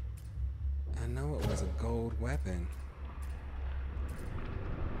 I know it was a gold weapon.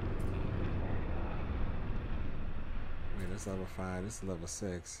 Wait, that's level 5. This is level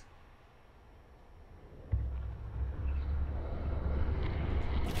 6. I'd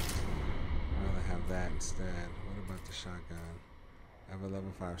rather have that instead. What about the shotgun? I have a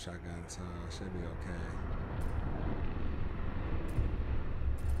level 5 shotgun, so it should be okay.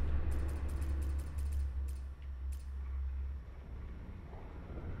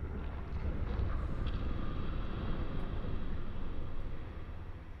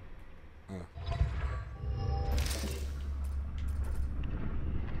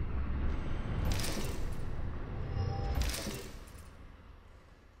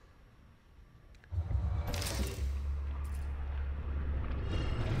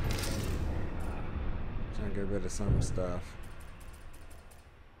 Trying to get rid of some stuff.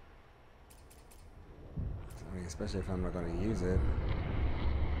 I mean, especially if I'm not going to use it.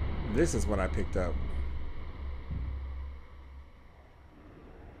 This is what I picked up.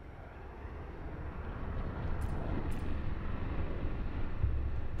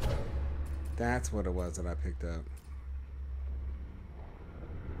 That's what it was that I picked up.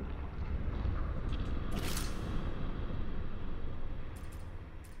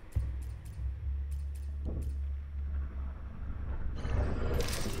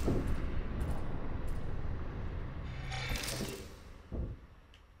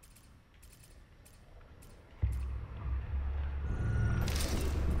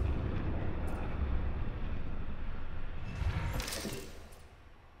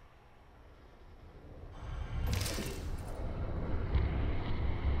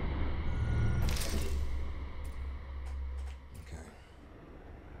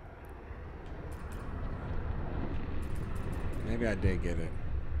 Maybe I did get it.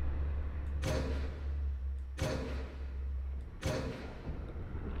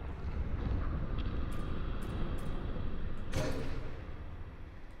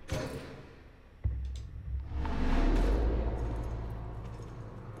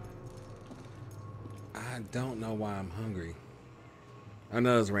 I don't know why I'm hungry. I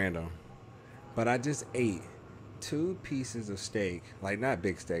know it's random, but I just ate 2 pieces of steak, like not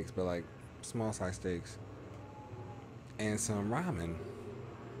big steaks, but like small size steaks, and some ramen.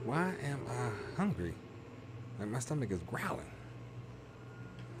 Why am I hungry? Like my stomach is growling.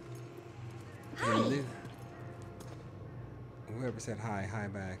 Hi. Whoever said hi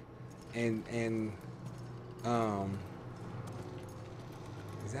back. And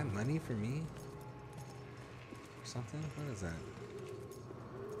is that money for me? Or something? What is that?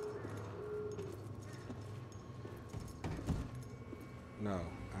 No,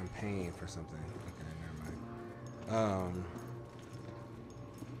 I'm paying for something. Okay, never mind.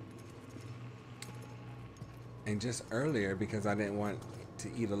 And just earlier, because I didn't want to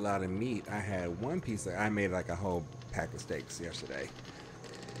eat a lot of meat, I had 1 piece of, I made like a whole pack of steaks yesterday.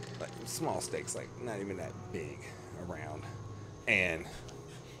 Like small steaks, like not even that big around. And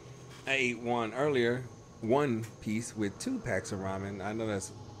I ate one earlier, 1 piece with 2 packs of ramen. I know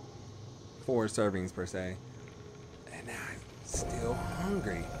that's 4 servings per se. And now I'm still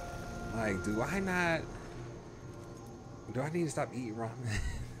hungry. Like, do I need to stop eating ramen?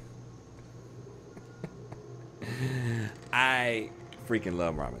 I freaking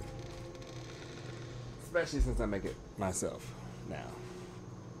love ramen. Especially since I make it myself now.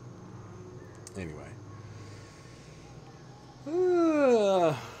 Anyway. Let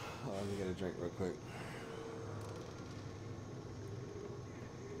me get a drink real quick.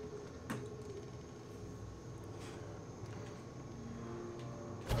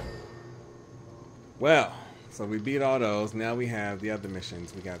 Well, so we beat all those. Now we have the other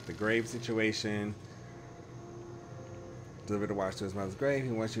missions. We got the grave situation. Deliver the watch to his mother's grave. He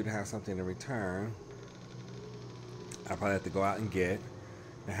wants you to have something to return. I'll probably have to go out and get.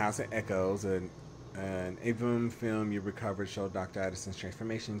 The House of Echoes, an Avum film you recovered showed Dr. Addison's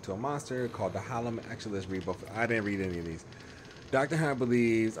transformation into a monster called the Hollow Man. Actually, let's read both. I didn't read any of these. Dr. Hunt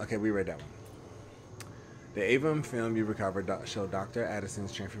believes... Okay, we read that one. The Avum film you recovered showed Dr.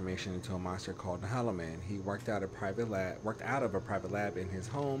 Addison's transformation into a monster called the Hollow Man. He worked out of a private lab in his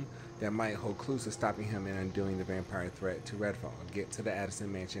home that might hold clues to stopping him and undoing the vampire threat to Redfall. Get to the Addison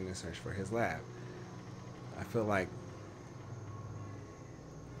mansion and search for his lab. I feel like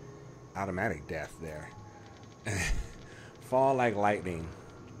automatic death there. Fall like lightning.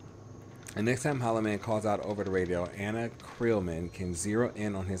 And next time Hollow Man calls out over the radio, Anna Krillman can zero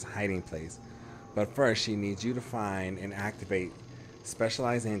in on his hiding place. But first, she needs you to find and activate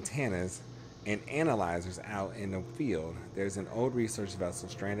specialized antennas and analyzers out in the field. There's an old research vessel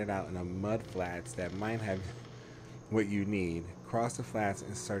stranded out in the mud flats that might have what you need. Cross the flats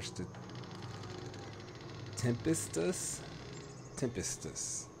and search the Tempestus?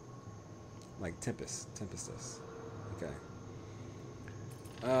 Like Tempestus. Okay.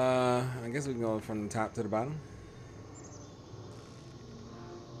 I guess we can go from the top to the bottom.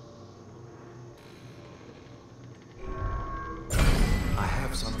 I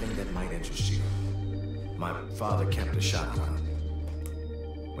have something that might interest you. My father kept a shotgun.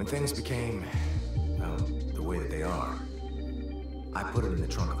 When things became, well, the way that they are, I put it in the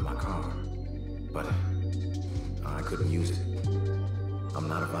trunk of my car. But I couldn't use it. I'm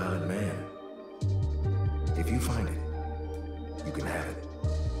not a violent man. If you find it, you can have it.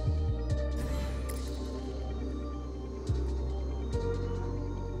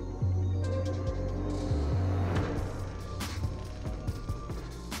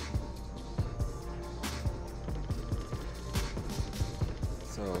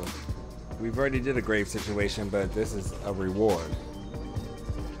 So we've already did a grave situation, but this is a reward.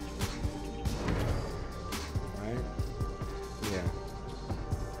 Right? Yeah.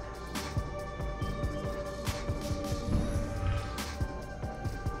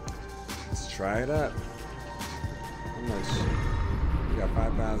 Let's try it up. How much? You got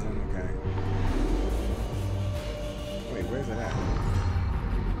 5,000? Okay. Wait, where's it at?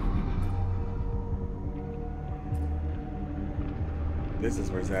 This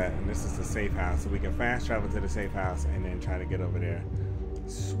is where it's at, and this is the safe house. So we can fast travel to the safe house and then try to get over there.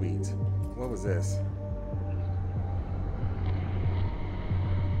 Sweet. What was this?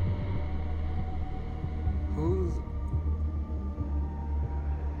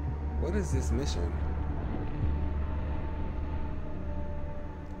 What is this mission?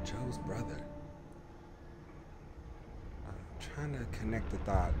 Joe's brother. I'm trying to connect the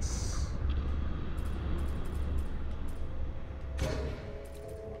dots.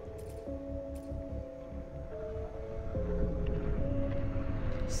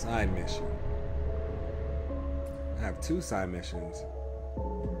 Side mission. I have 2 side missions.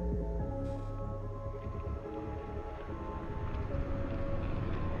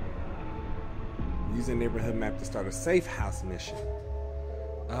 Use a neighborhood map to start a safe house mission.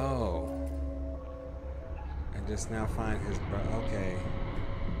 Oh. I just now find his brother. Okay.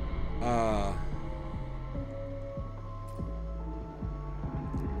 I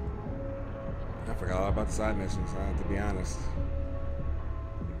forgot all about the side missions, I have to be honest.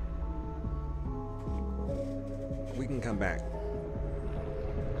 We can come back.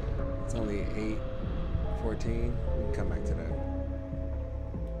 It's only 8:14. We can come back to that.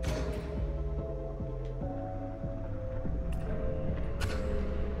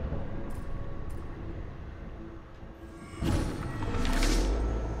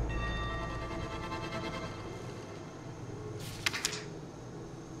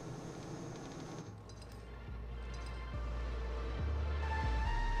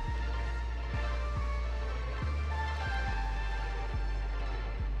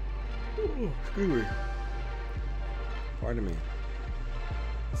 Excuse me. Pardon me.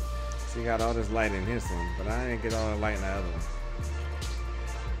 See, you got all this light in this one, but I didn't get all the light in the other one.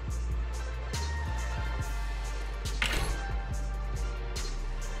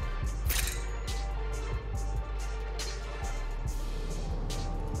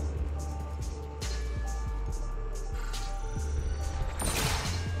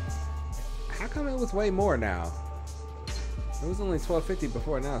 How come it was way more now? It was only $12.50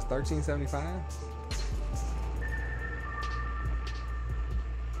 before, now it's $13.75.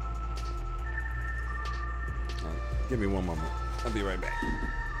 Right, give me one moment. I'll be right back.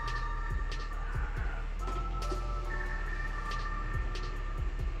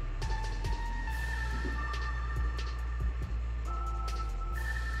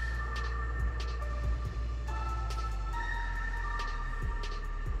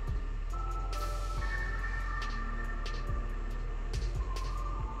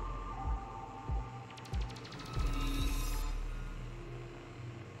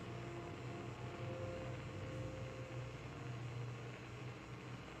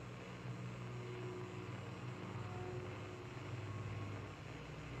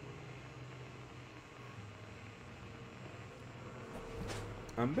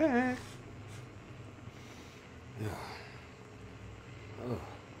 I'm back. Oh,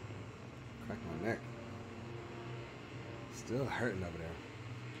 crack my neck. Still hurting over there.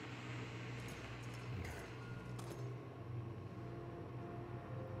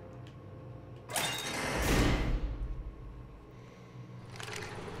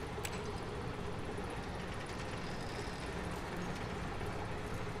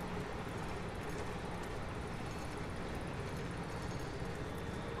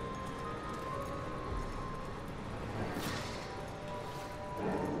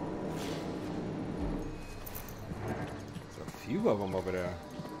 Few of them over there.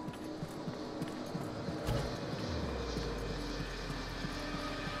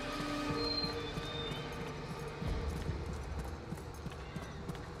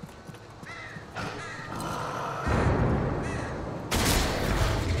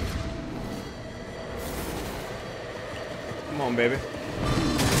 Come on, baby.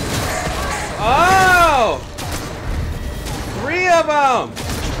 Oh! 3 of them!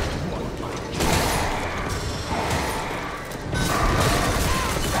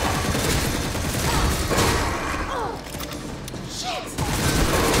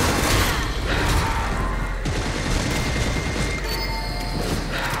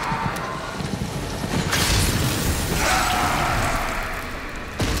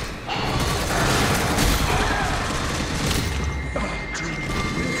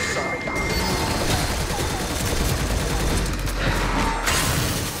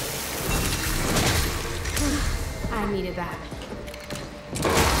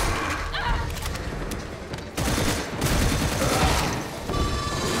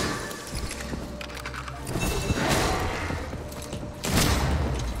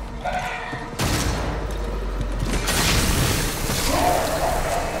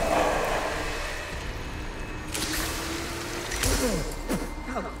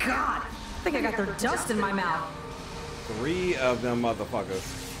 I got their dust in my mouth. 3 of them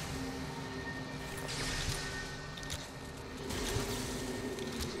motherfuckers.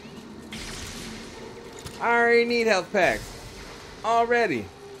 I already need health packs. Already.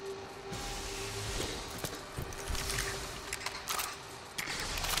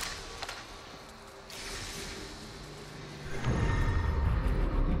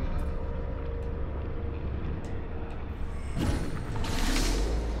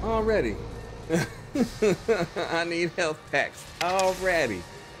 Already. I need health packs. Already.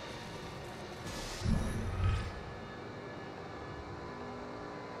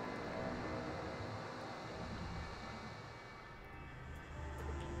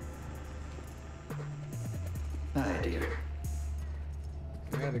 Hi, dear.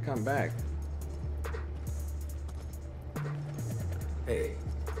 I had to come back. Hey.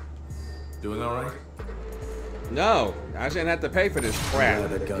 Doing all right? No, I shouldn't have to pay for this Yeah, crap.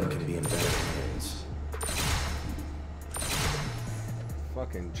 that gun can be in better hands.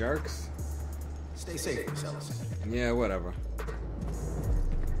 Fucking jerks. Stay safe, Miss Ellison. Yeah, whatever.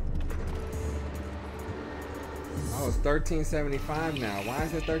 Oh, it's $13.75 now. Why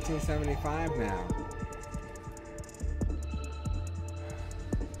is it $13.75 now?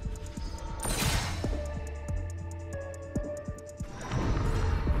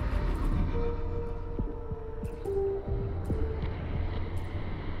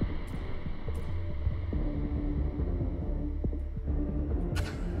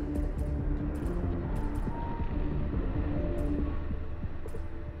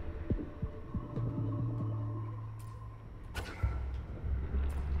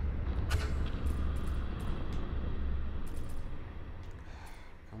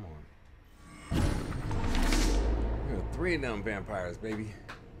 Come on. There are 3 of them vampires, baby.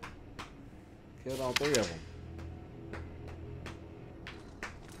 Killed all 3 of them.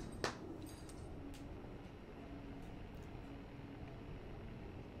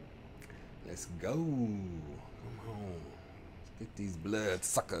 Let's go. Come on. Let's get these blood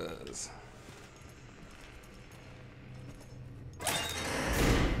suckers.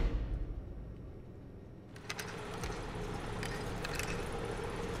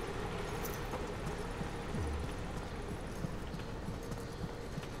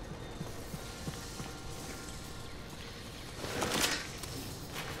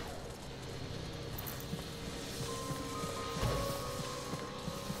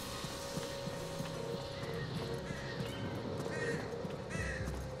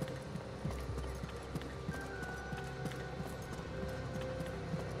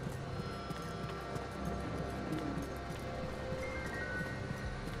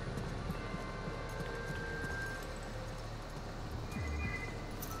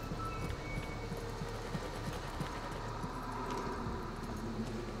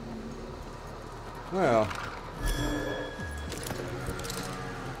 Well,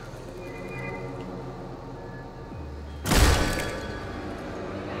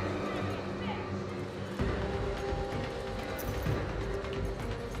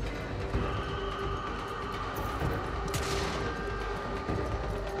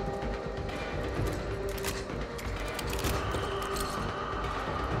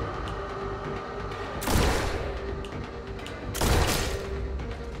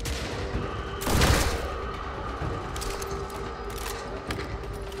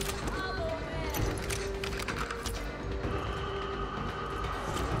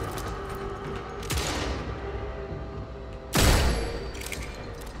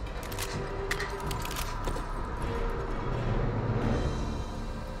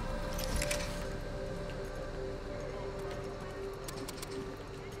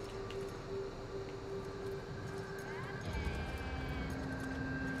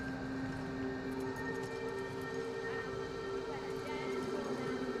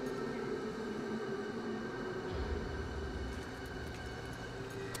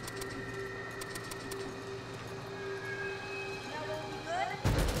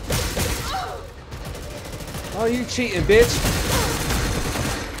 oh, you cheating, bitch.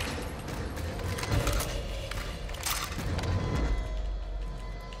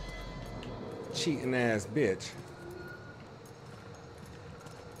 Cheating ass bitch.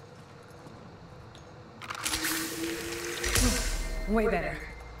 Way better.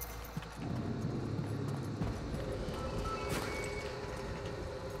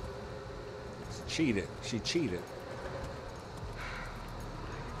 Cheated. She cheated.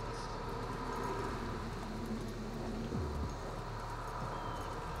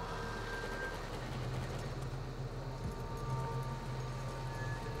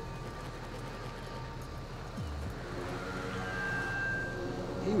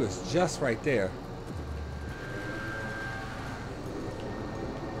 He was just right there.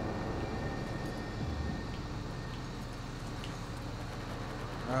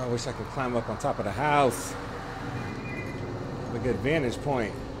 Oh, I wish I could climb up on top of the house. Have a good vantage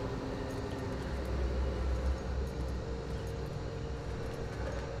point.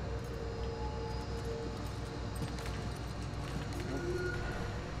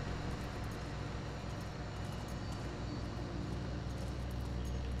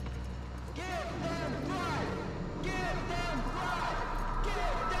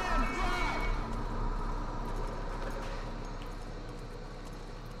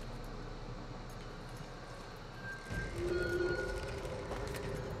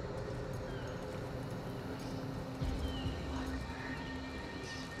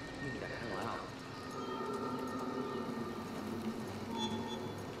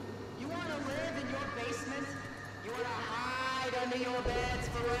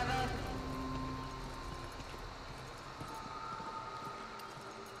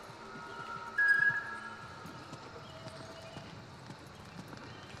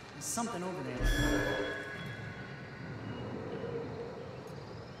 Something over there.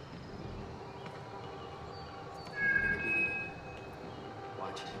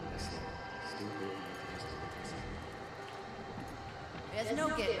 Watch him, listen. Stupid. There's no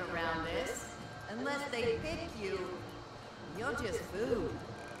getting around this. Unless they pick you, you're just food.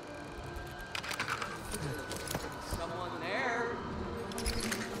 Someone there.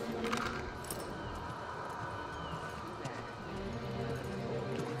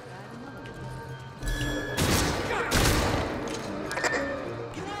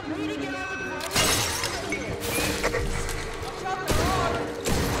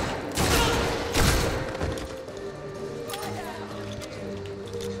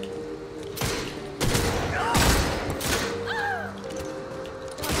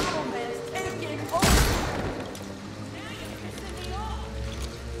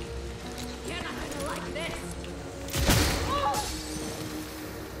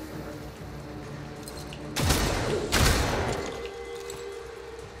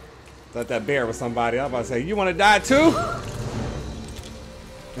 Thought that bear was somebody. I was about to say, you want to die too?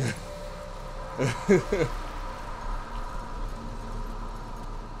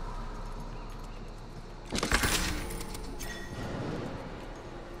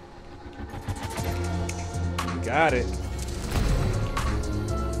 Got it.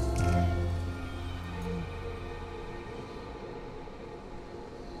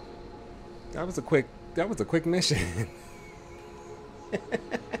 That was a quick mission.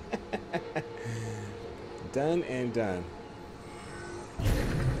 Done and done.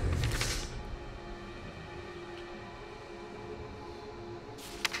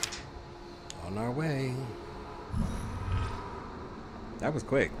 On our way. That was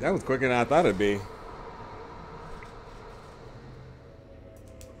quick. That was quicker than I thought it'd be.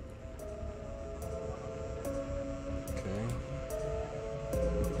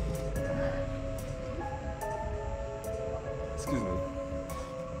 Excuse me.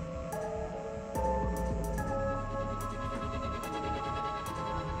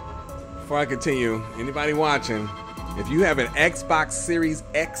 Before I continue, anybody watching, if you have an Xbox Series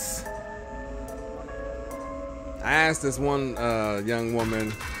X, I asked this one young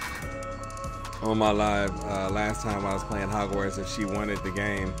woman on my live last time I was playing Hogwarts if she wanted the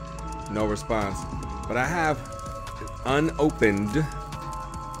game. No response. But I have unopened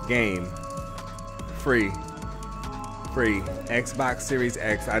game. Free. Xbox Series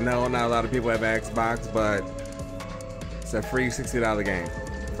X. I know not a lot of people have Xbox, but it's a free $60 game.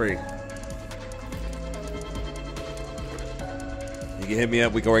 Free. You can hit me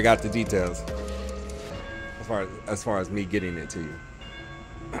up. We can work out the details. As far as me getting it to you.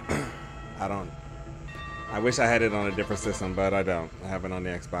 I wish I had it on a different system, but I don't. I have it on the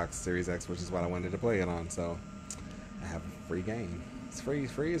Xbox Series X, which is what I wanted to play it on. So I have a free game. It's free.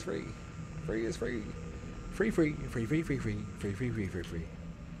 Free is free. Free is free. Free.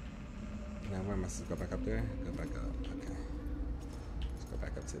 Now where am I supposed to go back up there? Go back up. Okay. Let's go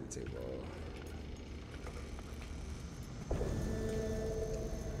back up to the table.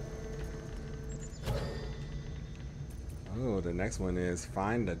 Oh, the next one is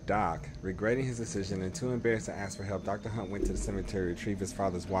find the doc. Regretting his decision and too embarrassed to ask for help, Dr. Hunt went to the cemetery to retrieve his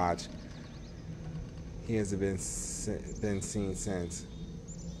father's watch. He hasn't been seen since.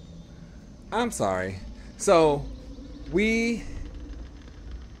 I'm sorry. So, we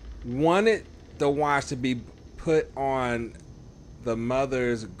wanted the watch to be put on the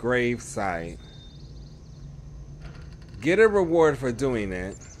mother's grave site. Get a reward for doing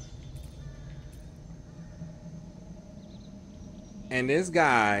it. And this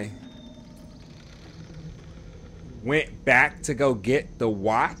guy went back to go get the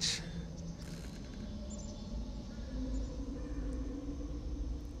watch.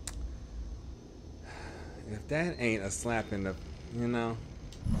 If that ain't a slap in the, you know.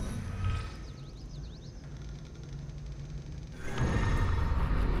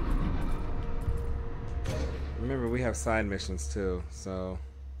 Remember, we have side missions too, so.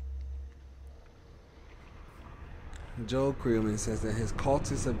 Joel Crewman says that his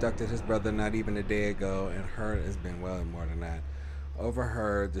cultists abducted his brother not even a day ago, and heard it's been well more than that.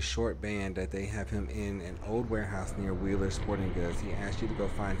 Overheard the short band that they have him in an old warehouse near Wheeler Sporting Goods. He asked you to go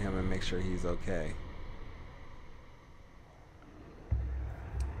find him and make sure he's okay.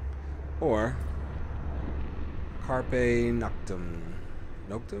 Or Carpe Noctum.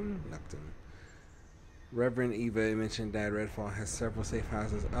 Noctum? Noctum. Reverend Eva mentioned that Redfall has several safe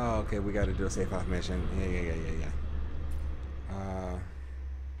houses. Oh, okay, we got to do a safe house mission. Yeah.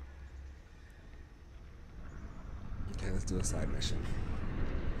 Okay, let's do a side mission.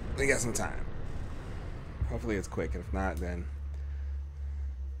 We got some time. Hopefully it's quick. If not, then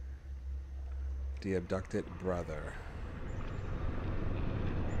the abducted brother.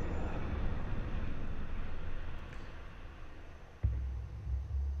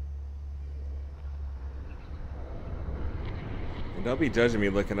 And don't be judging me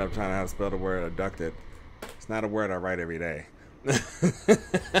looking up trying to how to spell the word abducted. It's not a word I write every day.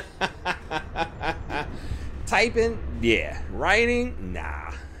 Typing, yeah. Writing,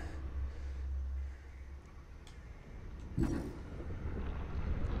 nah.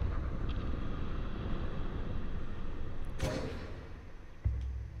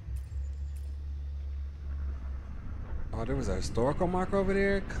 Oh, there was a historical marker over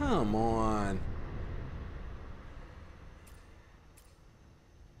there? Come on.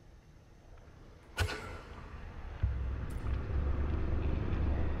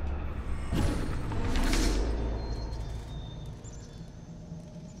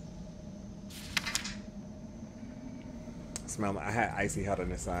 Smell. I had icy hot on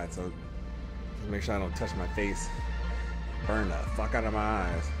this side, so make sure I don't touch my face. Burn the fuck out of my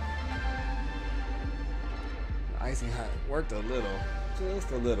eyes. The icy hot worked a little,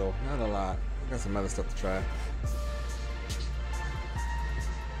 just a little, not a lot. I got some other stuff to try.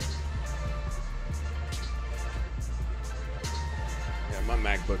 Yeah, my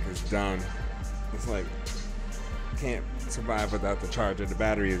MacBook is done. It's like can't survive without the charger. The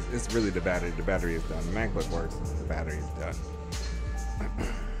battery is, it's really the battery. The battery is done. The MacBook works. The battery is done.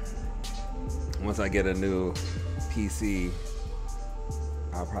 Once I get a new PC,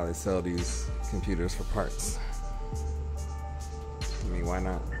 I'll probably sell these computers for parts. I mean, why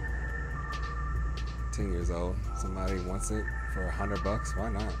not? 10 years old. Somebody wants it for $100. Why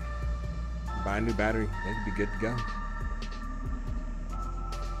not? Buy a new battery. They'd be good to go.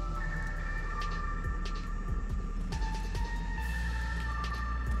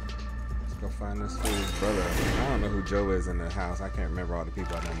 Go find this fool's brother. I don't know who Joe is in the house. I can't remember all the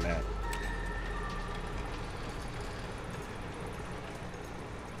people I done met.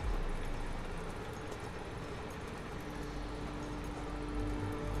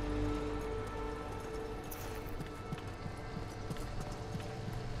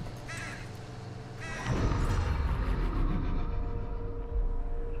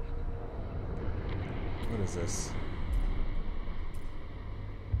 What is this?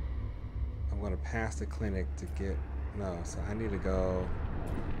 I'm gonna pass the clinic to get, no, so I need to go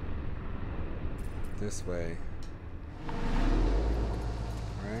this way,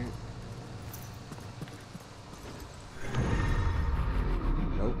 right?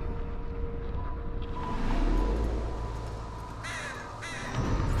 Nope.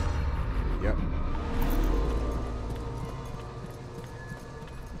 Yep.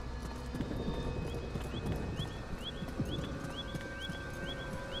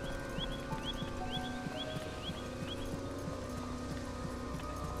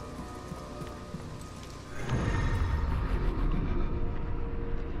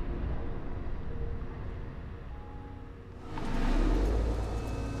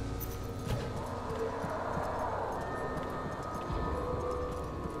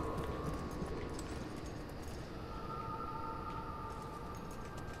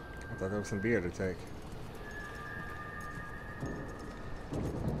 I thought there was some beer to take.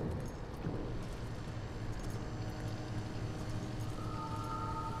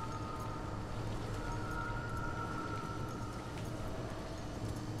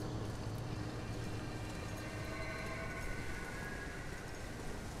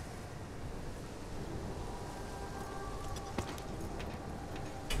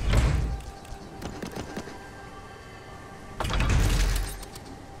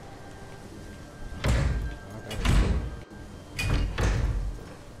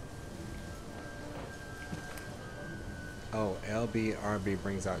 LBRB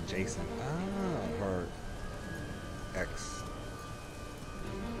brings out Jason. Ah, her ex.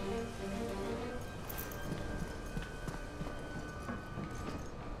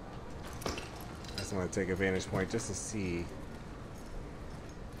 I just want to take a vantage point just to see.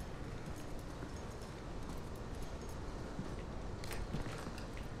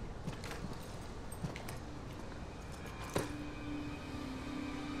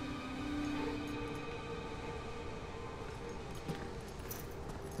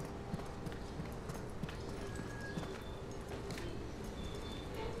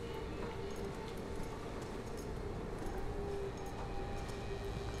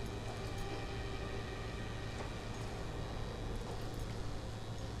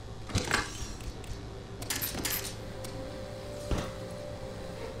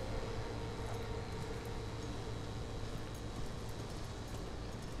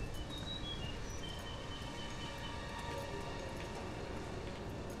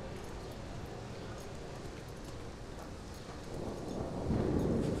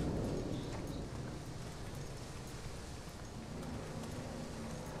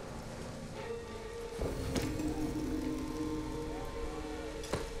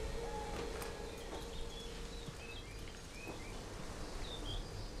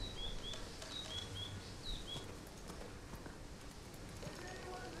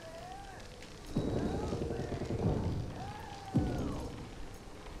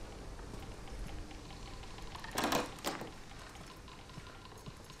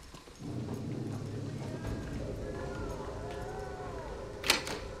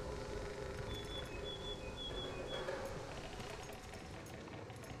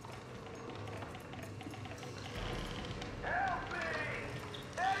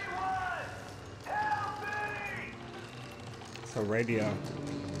 So radio.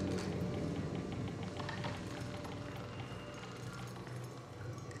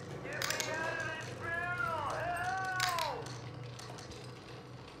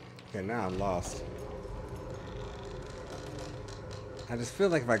 Okay, now I'm lost. I just feel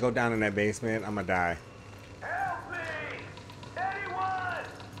like if I go down in that basement, I'm gonna die. Help me! Anyone!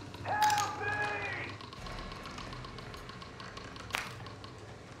 Help me!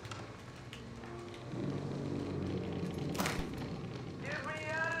 Get me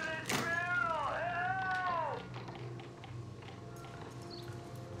out of this barrel! Help!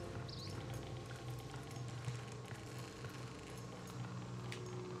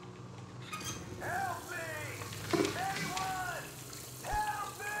 Help me! Anyone!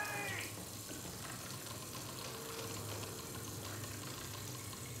 Help me!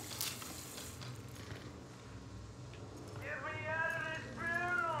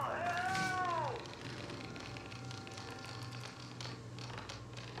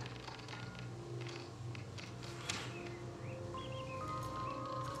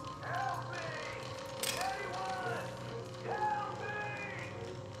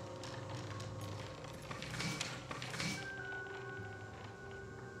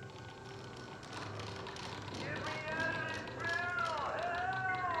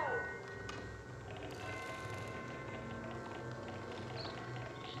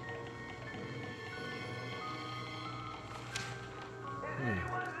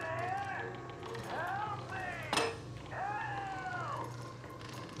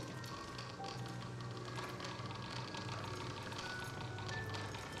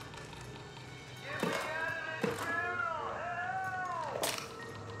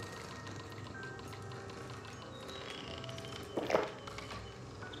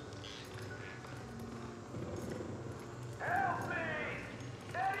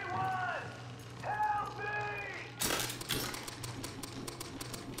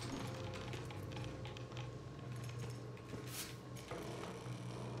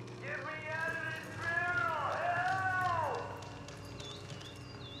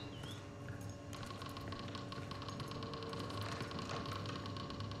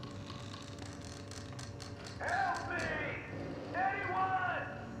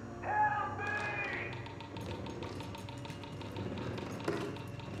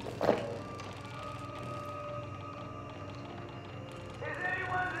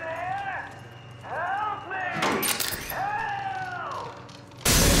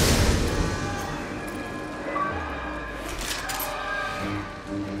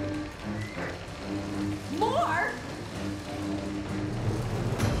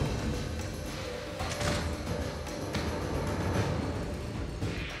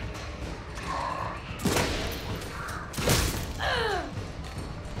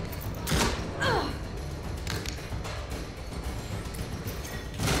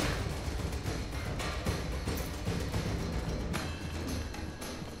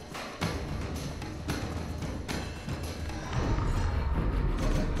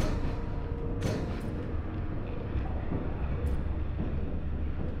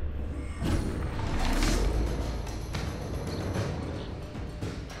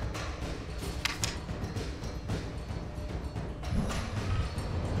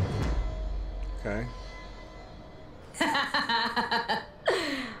 Okay.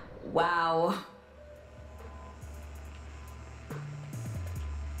 Wow.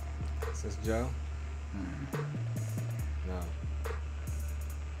 Is this Joe? No.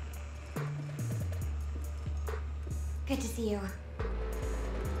 Good to see you.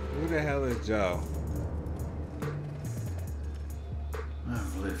 Who the hell is Joe?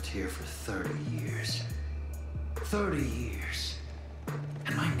 I've lived here for 30 years. 30 years.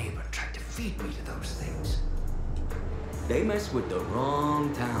 And my neighbor tried to feed me to those things. They messed with the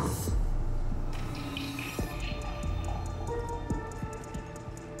wrong town.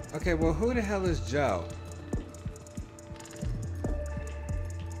 Okay, well, who the hell is Joe?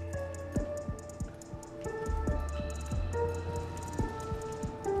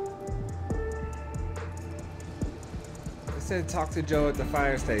 It said talk to Joe at the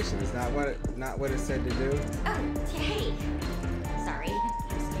fire station. Is not what it said to do? Oh, hey. Sorry.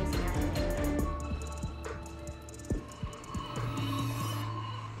 I'm spacing out.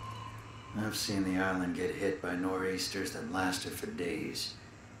 I've seen the island get hit by nor'easters that lasted for days.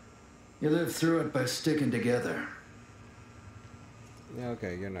 You live through it by sticking together. Yeah,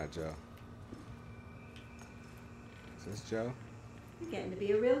 okay, you're not Joe. Is this Joe? You're getting to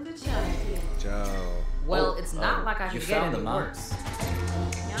be a real good shot here. Joe. Well, it's not like I You could get found any them, huh? worse.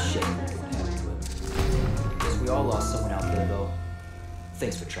 Shit. Guess we all lost someone out there, though.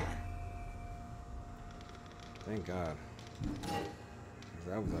 Thanks for trying. Thank God. 'Cause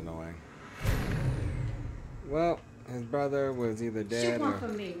that was annoying. Well, his brother was either Shoot dead one or... for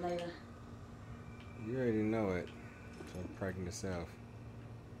me later. You already know it. So pregnant yourself.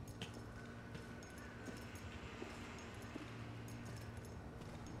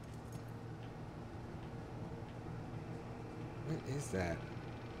 What is that?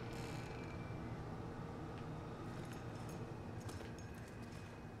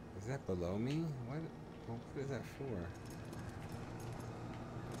 Is that below me? What is that for?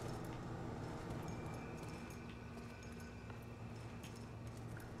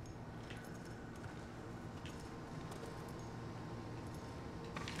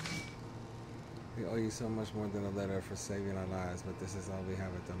 We owe you so much more than a letter for saving our lives, but this is all we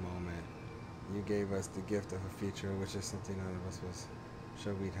have at the moment. You gave us the gift of a future, which is something none of us was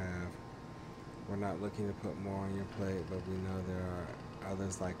sure we'd have. We're not looking to put more on your plate, but we know there are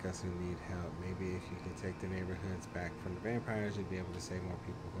others like us who need help. Maybe if you could take the neighborhoods back from the vampires, you'd be able to save more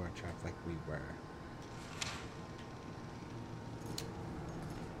people who are trapped like we were.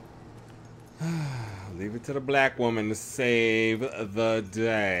 Leave it to the black woman to save the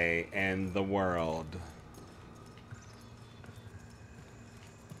day and the world.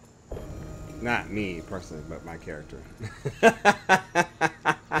 Not me personally, but my character.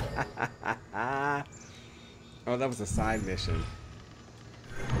 Oh, that was a side mission.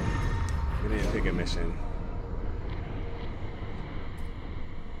 We didn't pick a mission.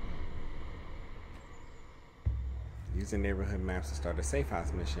 Using neighborhood maps to start a safe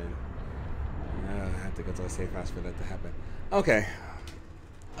house mission. I have to go to a safe house for that to happen. Okay.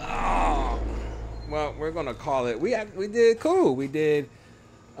 Oh, well, we're gonna call it. We did cool. We did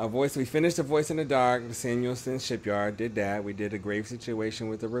a voice. We finished a voice in the dark. The Samuelsons Shipyard did that. We did a grave situation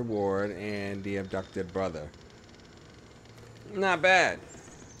with the reward and the abducted brother. Not bad.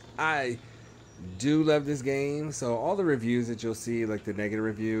 I do love this game. So all the reviews that you'll see, like the negative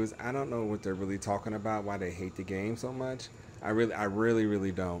reviews, I don't know what they're really talking about. Why they hate the game so much. I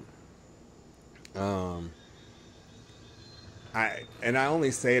really don't. I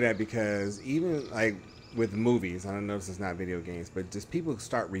only say that because even like with movies, I don't know if this is not video games, but just people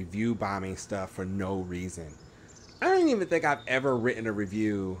start review bombing stuff for no reason. I don't even think I've ever written a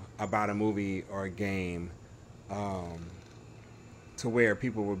review about a movie or a game to where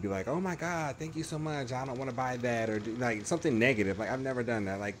people would be like, oh my God, thank you so much, I don't want to buy that, or do, like something negative. Like I've never done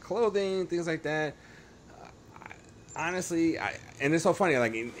that. Like clothing, things like that. Honestly, and it's so funny,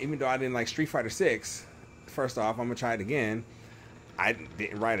 like even though I didn't like Street Fighter 6, first off, I'm gonna try it again. I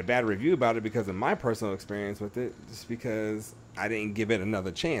didn't write a bad review about it because of my personal experience with it, just because I didn't give it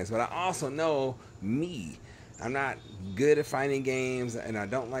another chance. But I also know me. I'm not good at fighting games, and I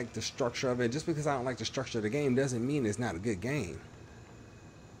don't like the structure of it. Just because I don't like the structure of the game doesn't mean it's not a good game.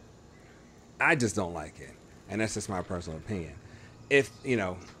 I just don't like it, and that's just my personal opinion. If, you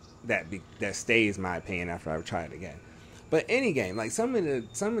know, that stays my opinion after I try it again. But any game, like some of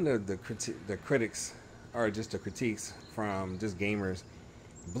the critics, or just the critiques from just gamers,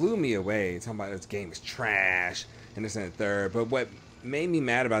 blew me away, talking about this game is trash and this and the third. But what made me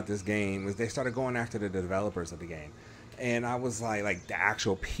mad about this game was they started going after the developers of the game, and I was like the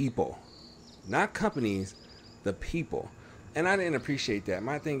actual people, not companies, the people. And I didn't appreciate that.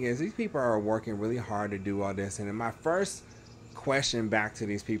 My thing is, these people are working really hard to do all this. And then my first question back to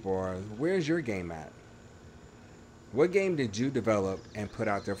these people is, where's your game at? What game did you develop and put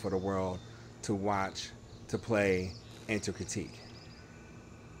out there for the world to watch, to play, and to critique?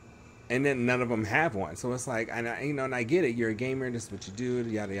 And then none of them have one. So it's like, and I get it. You're a gamer. This is what you do,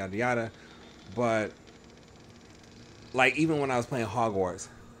 yada, yada, yada. But, like, even when I was playing Hogwarts,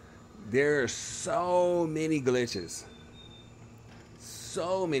 there are so many glitches.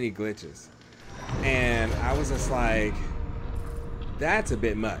 So many glitches. And I was just like, that's a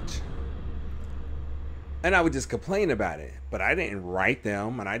bit much. And I would just complain about it. But I didn't write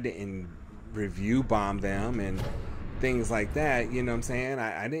them, and I didn't review bomb them and things like that. You know what I'm saying?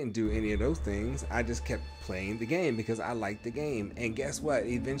 I didn't do any of those things. I just kept playing the game because I liked the game. And guess what?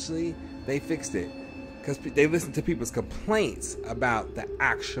 Eventually, they fixed it. Because they listened to people's complaints about the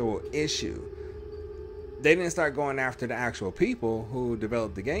actual issue. They didn't start going after the actual people who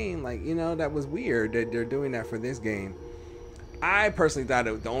developed the game. Like, that was weird that they're doing that for this game. I personally thought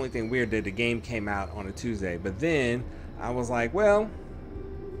the only thing weird that the game came out on a Tuesday. But then I was like, well,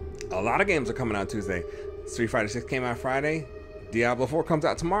 a lot of games are coming out Tuesday. Street Fighter 6 came out Friday. Diablo 4 comes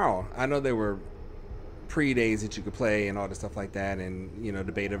out tomorrow. I know there were pre-days that you could play and all the stuff like that, and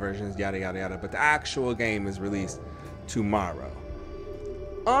the beta versions, yada yada yada. But the actual game is released tomorrow.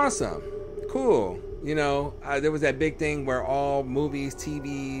 Awesome, cool. There was that big thing where all movies,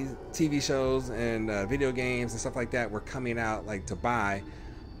 TV shows, and video games and stuff like that were coming out like to buy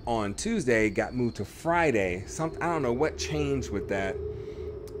on Tuesday. Got moved to Friday. I don't know what changed with that,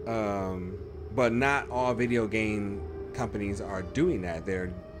 but not all video game companies are doing that.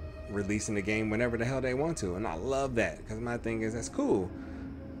 They're releasing the game whenever the hell they want to, and I love that because my thing is, that's cool,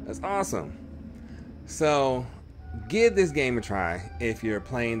 that's awesome. So give this game a try if you're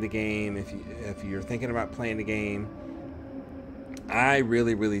playing the game. If you're thinking about playing the game, I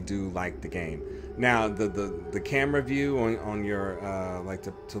really, really do like the game. Now the camera view on your like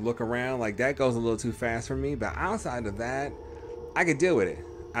to look around, like that goes a little too fast for me. But outside of that, I could deal with it.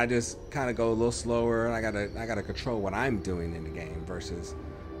 I just kind of go a little slower. I gotta control what I'm doing in the game versus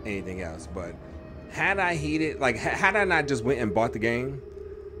anything else. But had I had I not just went and bought the game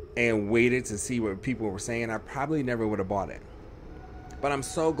and waited to see what people were saying, I probably never would have bought it. But I'm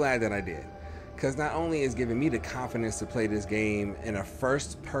so glad that I did, because not only is giving me the confidence to play this game in a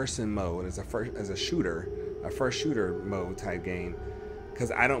first-person mode, as a first shooter mode type game, because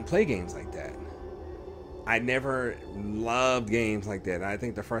I don't play games like that. I never loved games like that. I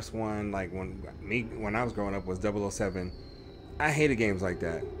think the first one, like when I was growing up, was 007. I hated games like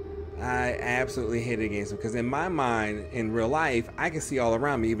that. I absolutely hated games because in my mind, in real life, I can see all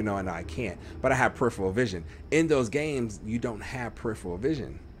around me, even though I know I can't. But I have peripheral vision. In those games, you don't have peripheral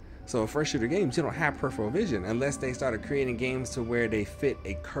vision. So in first shooter games, you don't have peripheral vision unless they started creating games to where they fit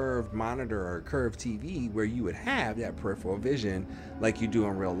a curved monitor or a curved TV where you would have that peripheral vision like you do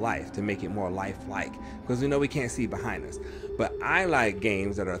in real life to make it more lifelike. Because we know we can't see behind us. But I like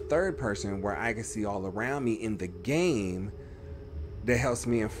games that are third person where I can see all around me in the game. That helps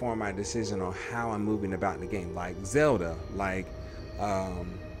me inform my decision on how I'm moving about in the game, like Zelda, like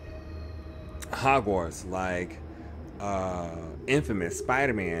Hogwarts, like Infamous,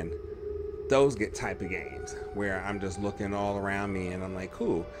 Spider-Man. Those get type of games where I'm just looking all around me and I'm like,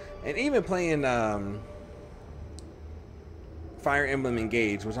 cool. And even playing Fire Emblem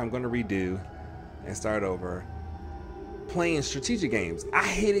Engage, which I'm going to redo and start over, playing strategic games. I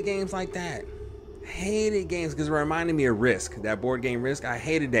hated games like that. Hated games because it reminded me of Risk, that board game Risk. I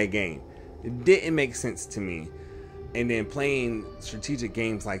hated that game. It didn't make sense to me. And then playing strategic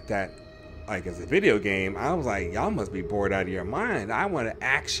games like that, like as a video game, I was like, y'all must be bored out of your mind. I want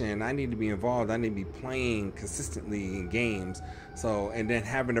action. I need to be involved. I need to be playing consistently in games. So, and then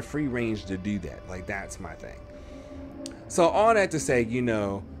having a free range to do that. Like, that's my thing. So all that to say,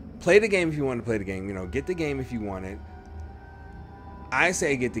 play the game if you want to play the game. Get the game if you want it. I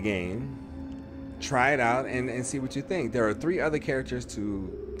say get the game. Try it out and see what you think. There are 3 other characters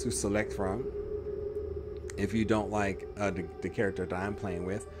to select from. If you don't like the character that I'm playing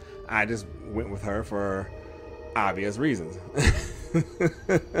with, I just went with her for obvious reasons.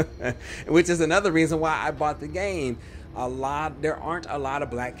 Which is another reason why I bought the game. There aren't a lot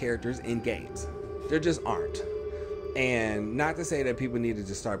of black characters in games. There just aren't. And not to say that people need to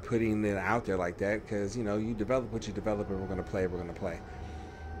just start putting it out there like that, because you develop what you develop, and we're going to play.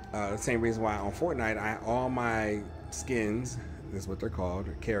 The same reason why on Fortnite, all my skins, is what they're called,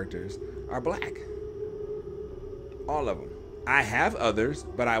 or characters, are black. All of them. I have others,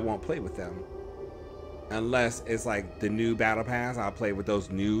 but I won't play with them. unless it's like the new battle pass. I'll play with those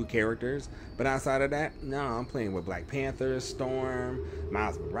new characters, but outside of that, no, I'm playing with Black Panther, Storm,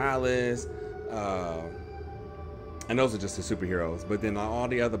 Miles Morales, and those are just the superheroes. But then all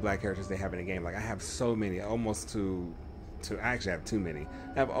the other black characters they have in the game, like I have so many, almost to actually have too many.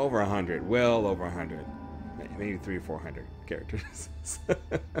 I have over 100, well over 100, maybe 300 or 400 characters.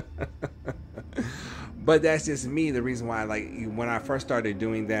 But that's just me. The reason why, like, when I first started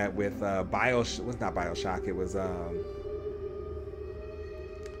doing that with what's not Bioshock, it was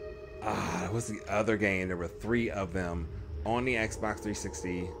what's the other game? There were 3 of them on the Xbox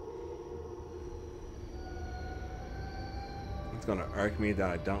 360. It's gonna irk me that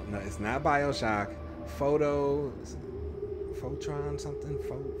I don't know. It's not Bioshock. Photo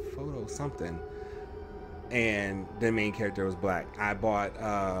something. And the main character was black. I bought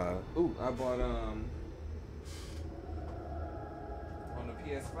on the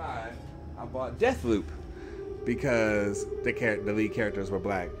PS5, I bought Deathloop because the lead characters were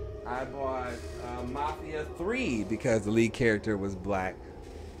black. I bought Mafia 3 because the lead character was black.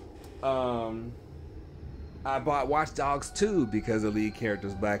 I bought Watch Dogs 2 because the lead character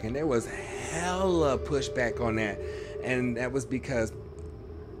was black, and there was hella pushback on that, and that was because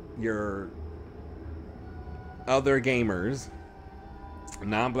your other gamers,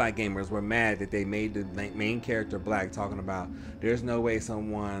 non-black gamers, were mad that they made the main character black, talking about there's no way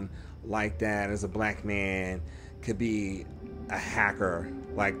someone like that as a black man could be a hacker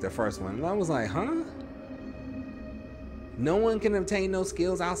like the first one. And I was like, huh? No one can obtain those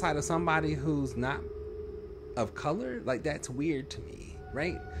skills outside of somebody who's not of color? Like, that's weird to me,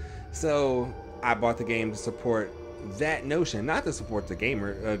 right? So I bought the game to support that notion, not to support the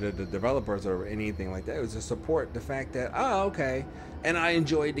the developers or anything like that. It was to support the fact that, oh, okay, and I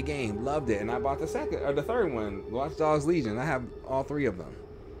enjoyed the game, loved it, and I bought the third one, Watch Dogs Legion. I have all 3 of them.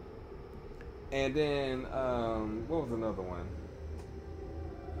 And then what was another one?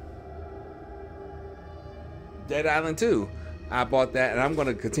 Dead Island 2. I bought that, and I'm going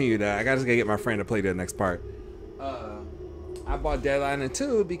to continue that. I just got to get my friend to play the next part. I bought Dead Island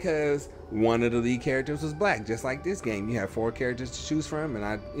 2 because one of the lead characters was black, just like this game. You have 4 characters to choose from,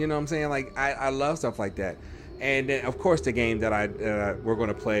 and you know what I'm saying? Like, I love stuff like that. And then, of course, the game that we're going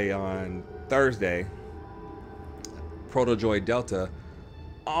to play on Thursday, Protojoy Delta,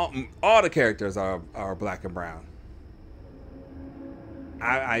 all the characters are black and brown.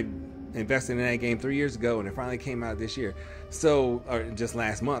 I invested in that game 3 years ago, and it finally came out this year. So, or just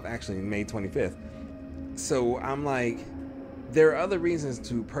last month, actually, May 25th. So I'm like, there are other reasons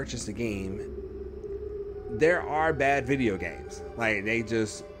to purchase the game. There are bad video games. Like, they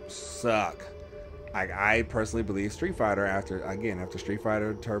just suck. Like, I personally believe Street Fighter, after Street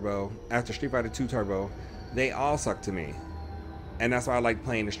Fighter 2 Turbo, they all suck to me. And that's why I like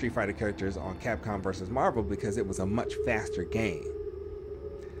playing the Street Fighter characters on Capcom versus Marvel, because it was a much faster game.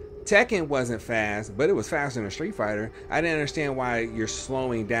 Tekken wasn't fast, but it was faster than Street Fighter. I didn't understand why you're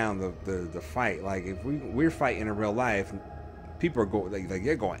slowing down the fight. Like, if we're fighting in real life, people are going like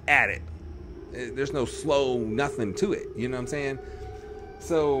they're going at it. There's no slow nothing to it. You know what I'm saying?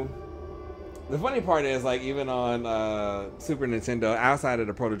 So the funny part is, like, even on Super Nintendo, outside of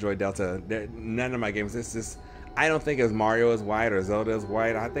the Protojoy Delta, none of my games. It's just, I don't think as Mario is white or Zelda is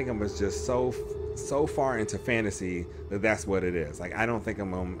white. I think I'm just so far into fantasy that's what it is. Like, I don't think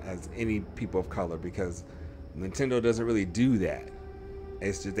I'm as any people of color, because Nintendo doesn't really do that.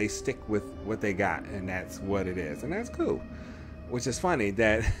 It's just they stick with what they got, and that's what it is, and that's cool. Which is funny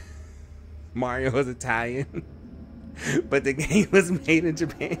that Mario is Italian, but the game was made in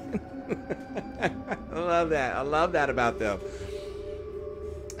Japan. I love that. I love that about them.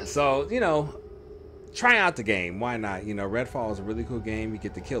 So, you know, try out the game. Why not? You know, Redfall is a really cool game. You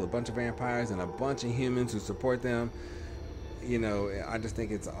get to kill a bunch of vampires and a bunch of humans who support them. You know, I just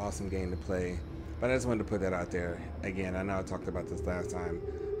think it's an awesome game to play. But I just wanted to put that out there. Again, I know I talked about this last time.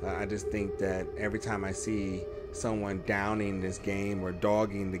 I just think that every time I see someone downing this game or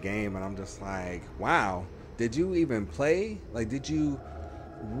dogging the game, and I'm just like, wow, did you even play? Like, did you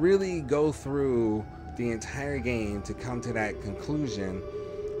really go through the entire game to come to that conclusion?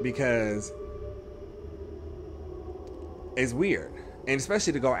 Because it's weird, and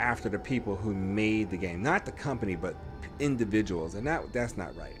especially to go after the people who made the game, not the company, but individuals, and that's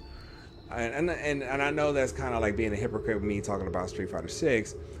not right. And I know that's kind of like being a hypocrite with me talking about Street Fighter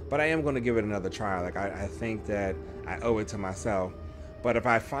 6, but I am going to give it another try. Like, I think that I owe it to myself. But if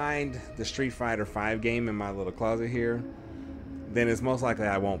I find the Street Fighter 5 game in my little closet here, then it's most likely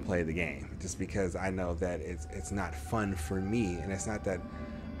I won't play the game, just because I know that it's not fun for me. And it's not that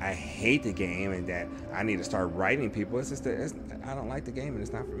I hate the game and that I need to start writing people. It's just that I don't like the game, and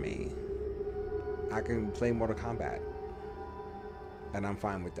it's not for me. I can play Mortal Kombat, and I'm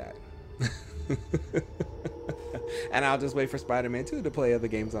fine with that. And I'll just wait for Spider-Man 2 to play other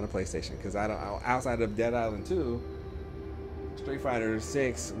games on the PlayStation, because I don't, outside of Dead Island 2, Street Fighter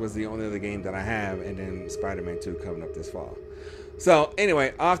 6 was the only other game that I have, and then Spider-Man 2 coming up this fall. So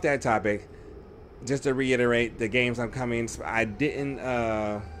anyway, off that topic, just to reiterate the games I'm coming, I didn't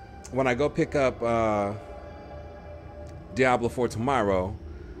when I go pick up Diablo 4 tomorrow,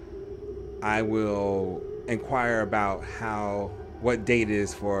 I will inquire about what date it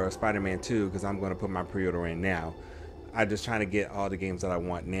is for Spider-Man 2, because I'm going to put my pre-order in now. I'm just trying to get all the games that I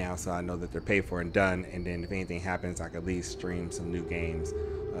want now, so I know that they're paid for and done, and then if anything happens, I can at least stream some new games.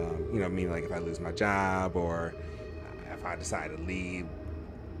 You know, meaning like if I lose my job, or if I decide to leave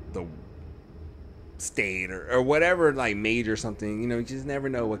the state, or whatever, like major something, you know, you just never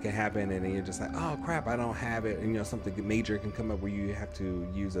know what can happen, and then you're just like, oh crap, I don't have it, and you know, something major can come up where you have to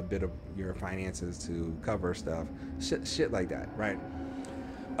use a bit of your finances to cover stuff, shit like that, right?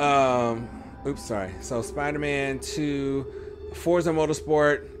 Oops, sorry. So Spider-Man 2, Forza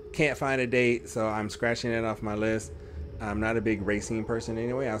Motorsport, can't find a date, so I'm scratching it off my list. I'm not a big racing person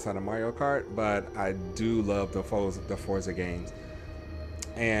anyway, outside of Mario Kart, but I do love the Forza games.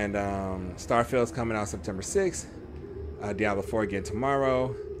 And Starfield's coming out September 6th. Diablo 4 again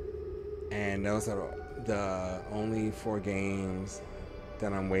tomorrow. And those are the only 4 games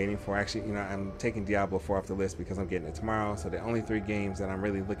that I'm waiting for. Actually, you know, I'm taking Diablo 4 off the list because I'm getting it tomorrow. So the only 3 games that I'm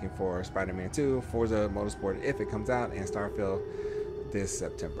really looking for are Spider-Man 2, Forza Motorsport if it comes out, and Starfield this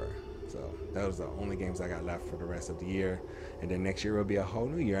September. So those are the only games I got left for the rest of the year. And then next year will be a whole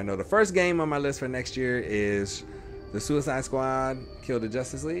new year. I know the first game on my list for next year is the Suicide Squad Kill the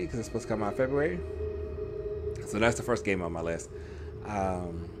Justice League, because it's supposed to come out in February. So that's the first game on my list.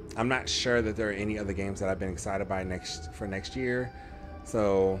 I'm not sure that there are any other games that I've been excited by for next year.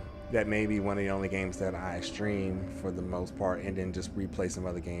 So that may be one of the only games that I stream for the most part, and then just replay some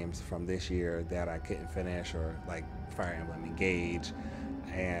other games from this year that I couldn't finish, or like Fire Emblem Engage.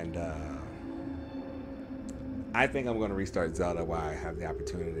 And I think I'm going to restart Zelda while I have the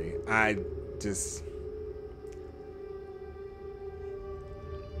opportunity.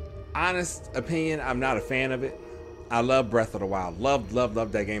 Honest opinion, I'm not a fan of it. I love Breath of the Wild. Love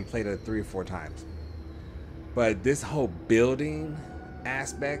that game. Played it 3 or 4 times. But this whole building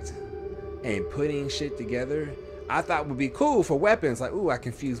aspect and putting shit together, I thought would be cool for weapons. Like, ooh, I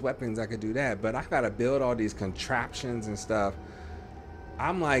can fuse weapons. I could do that. But I got to build all these contraptions and stuff.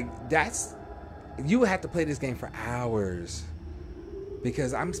 I'm like, you would have to play this game for hours.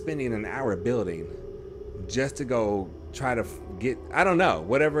 Because I'm spending an hour building just to go try to get, I don't know,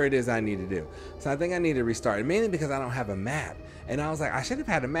 whatever it is I need to do. So I think I need to restart, mainly because I don't have a map. And I was like, I should have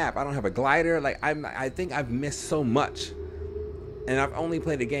had a map. I don't have a glider. Like, I think I've missed so much. And I've only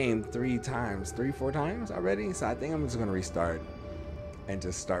played the game 3, 4 times already. So I think I'm just going to restart and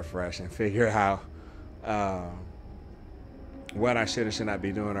just start fresh and figure out what I should or should not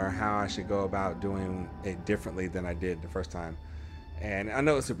be doing, or how I should go about doing it differently than I did the first time. And I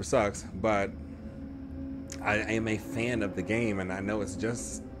know it super sucks, but I am a fan of the game, and I know it's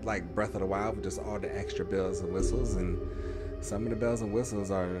just like Breath of the Wild with just all the extra bells and whistles, and some of the bells and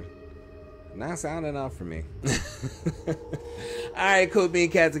whistles are not sounding off for me. Alright, cool bean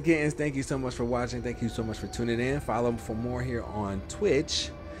cats and kittens, thank you so much for watching. Thank you so much for tuning in. Follow for more here on Twitch,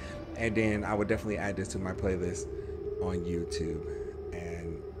 and then I would definitely add this to my playlist on YouTube,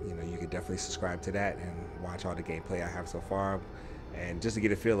 and you know, you could definitely subscribe to that and watch all the gameplay I have so far, and just to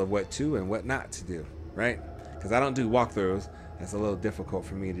get a feel of what to and what not to do, right? Because I don't do walkthroughs. That's a little difficult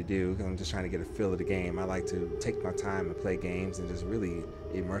for me to do, because I'm just trying to get a feel of the game. I like to take my time and play games and just really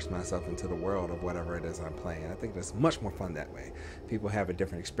immerse myself into the world of whatever it is I'm playing. I think that's much more fun that way. People have a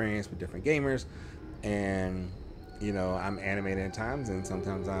different experience with different gamers, and you know, I'm animated at times, and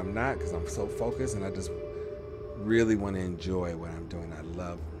sometimes I'm not, because I'm so focused, and I just really want to enjoy what I'm doing. I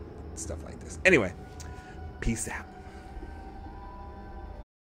love stuff like this. Anyway, peace out.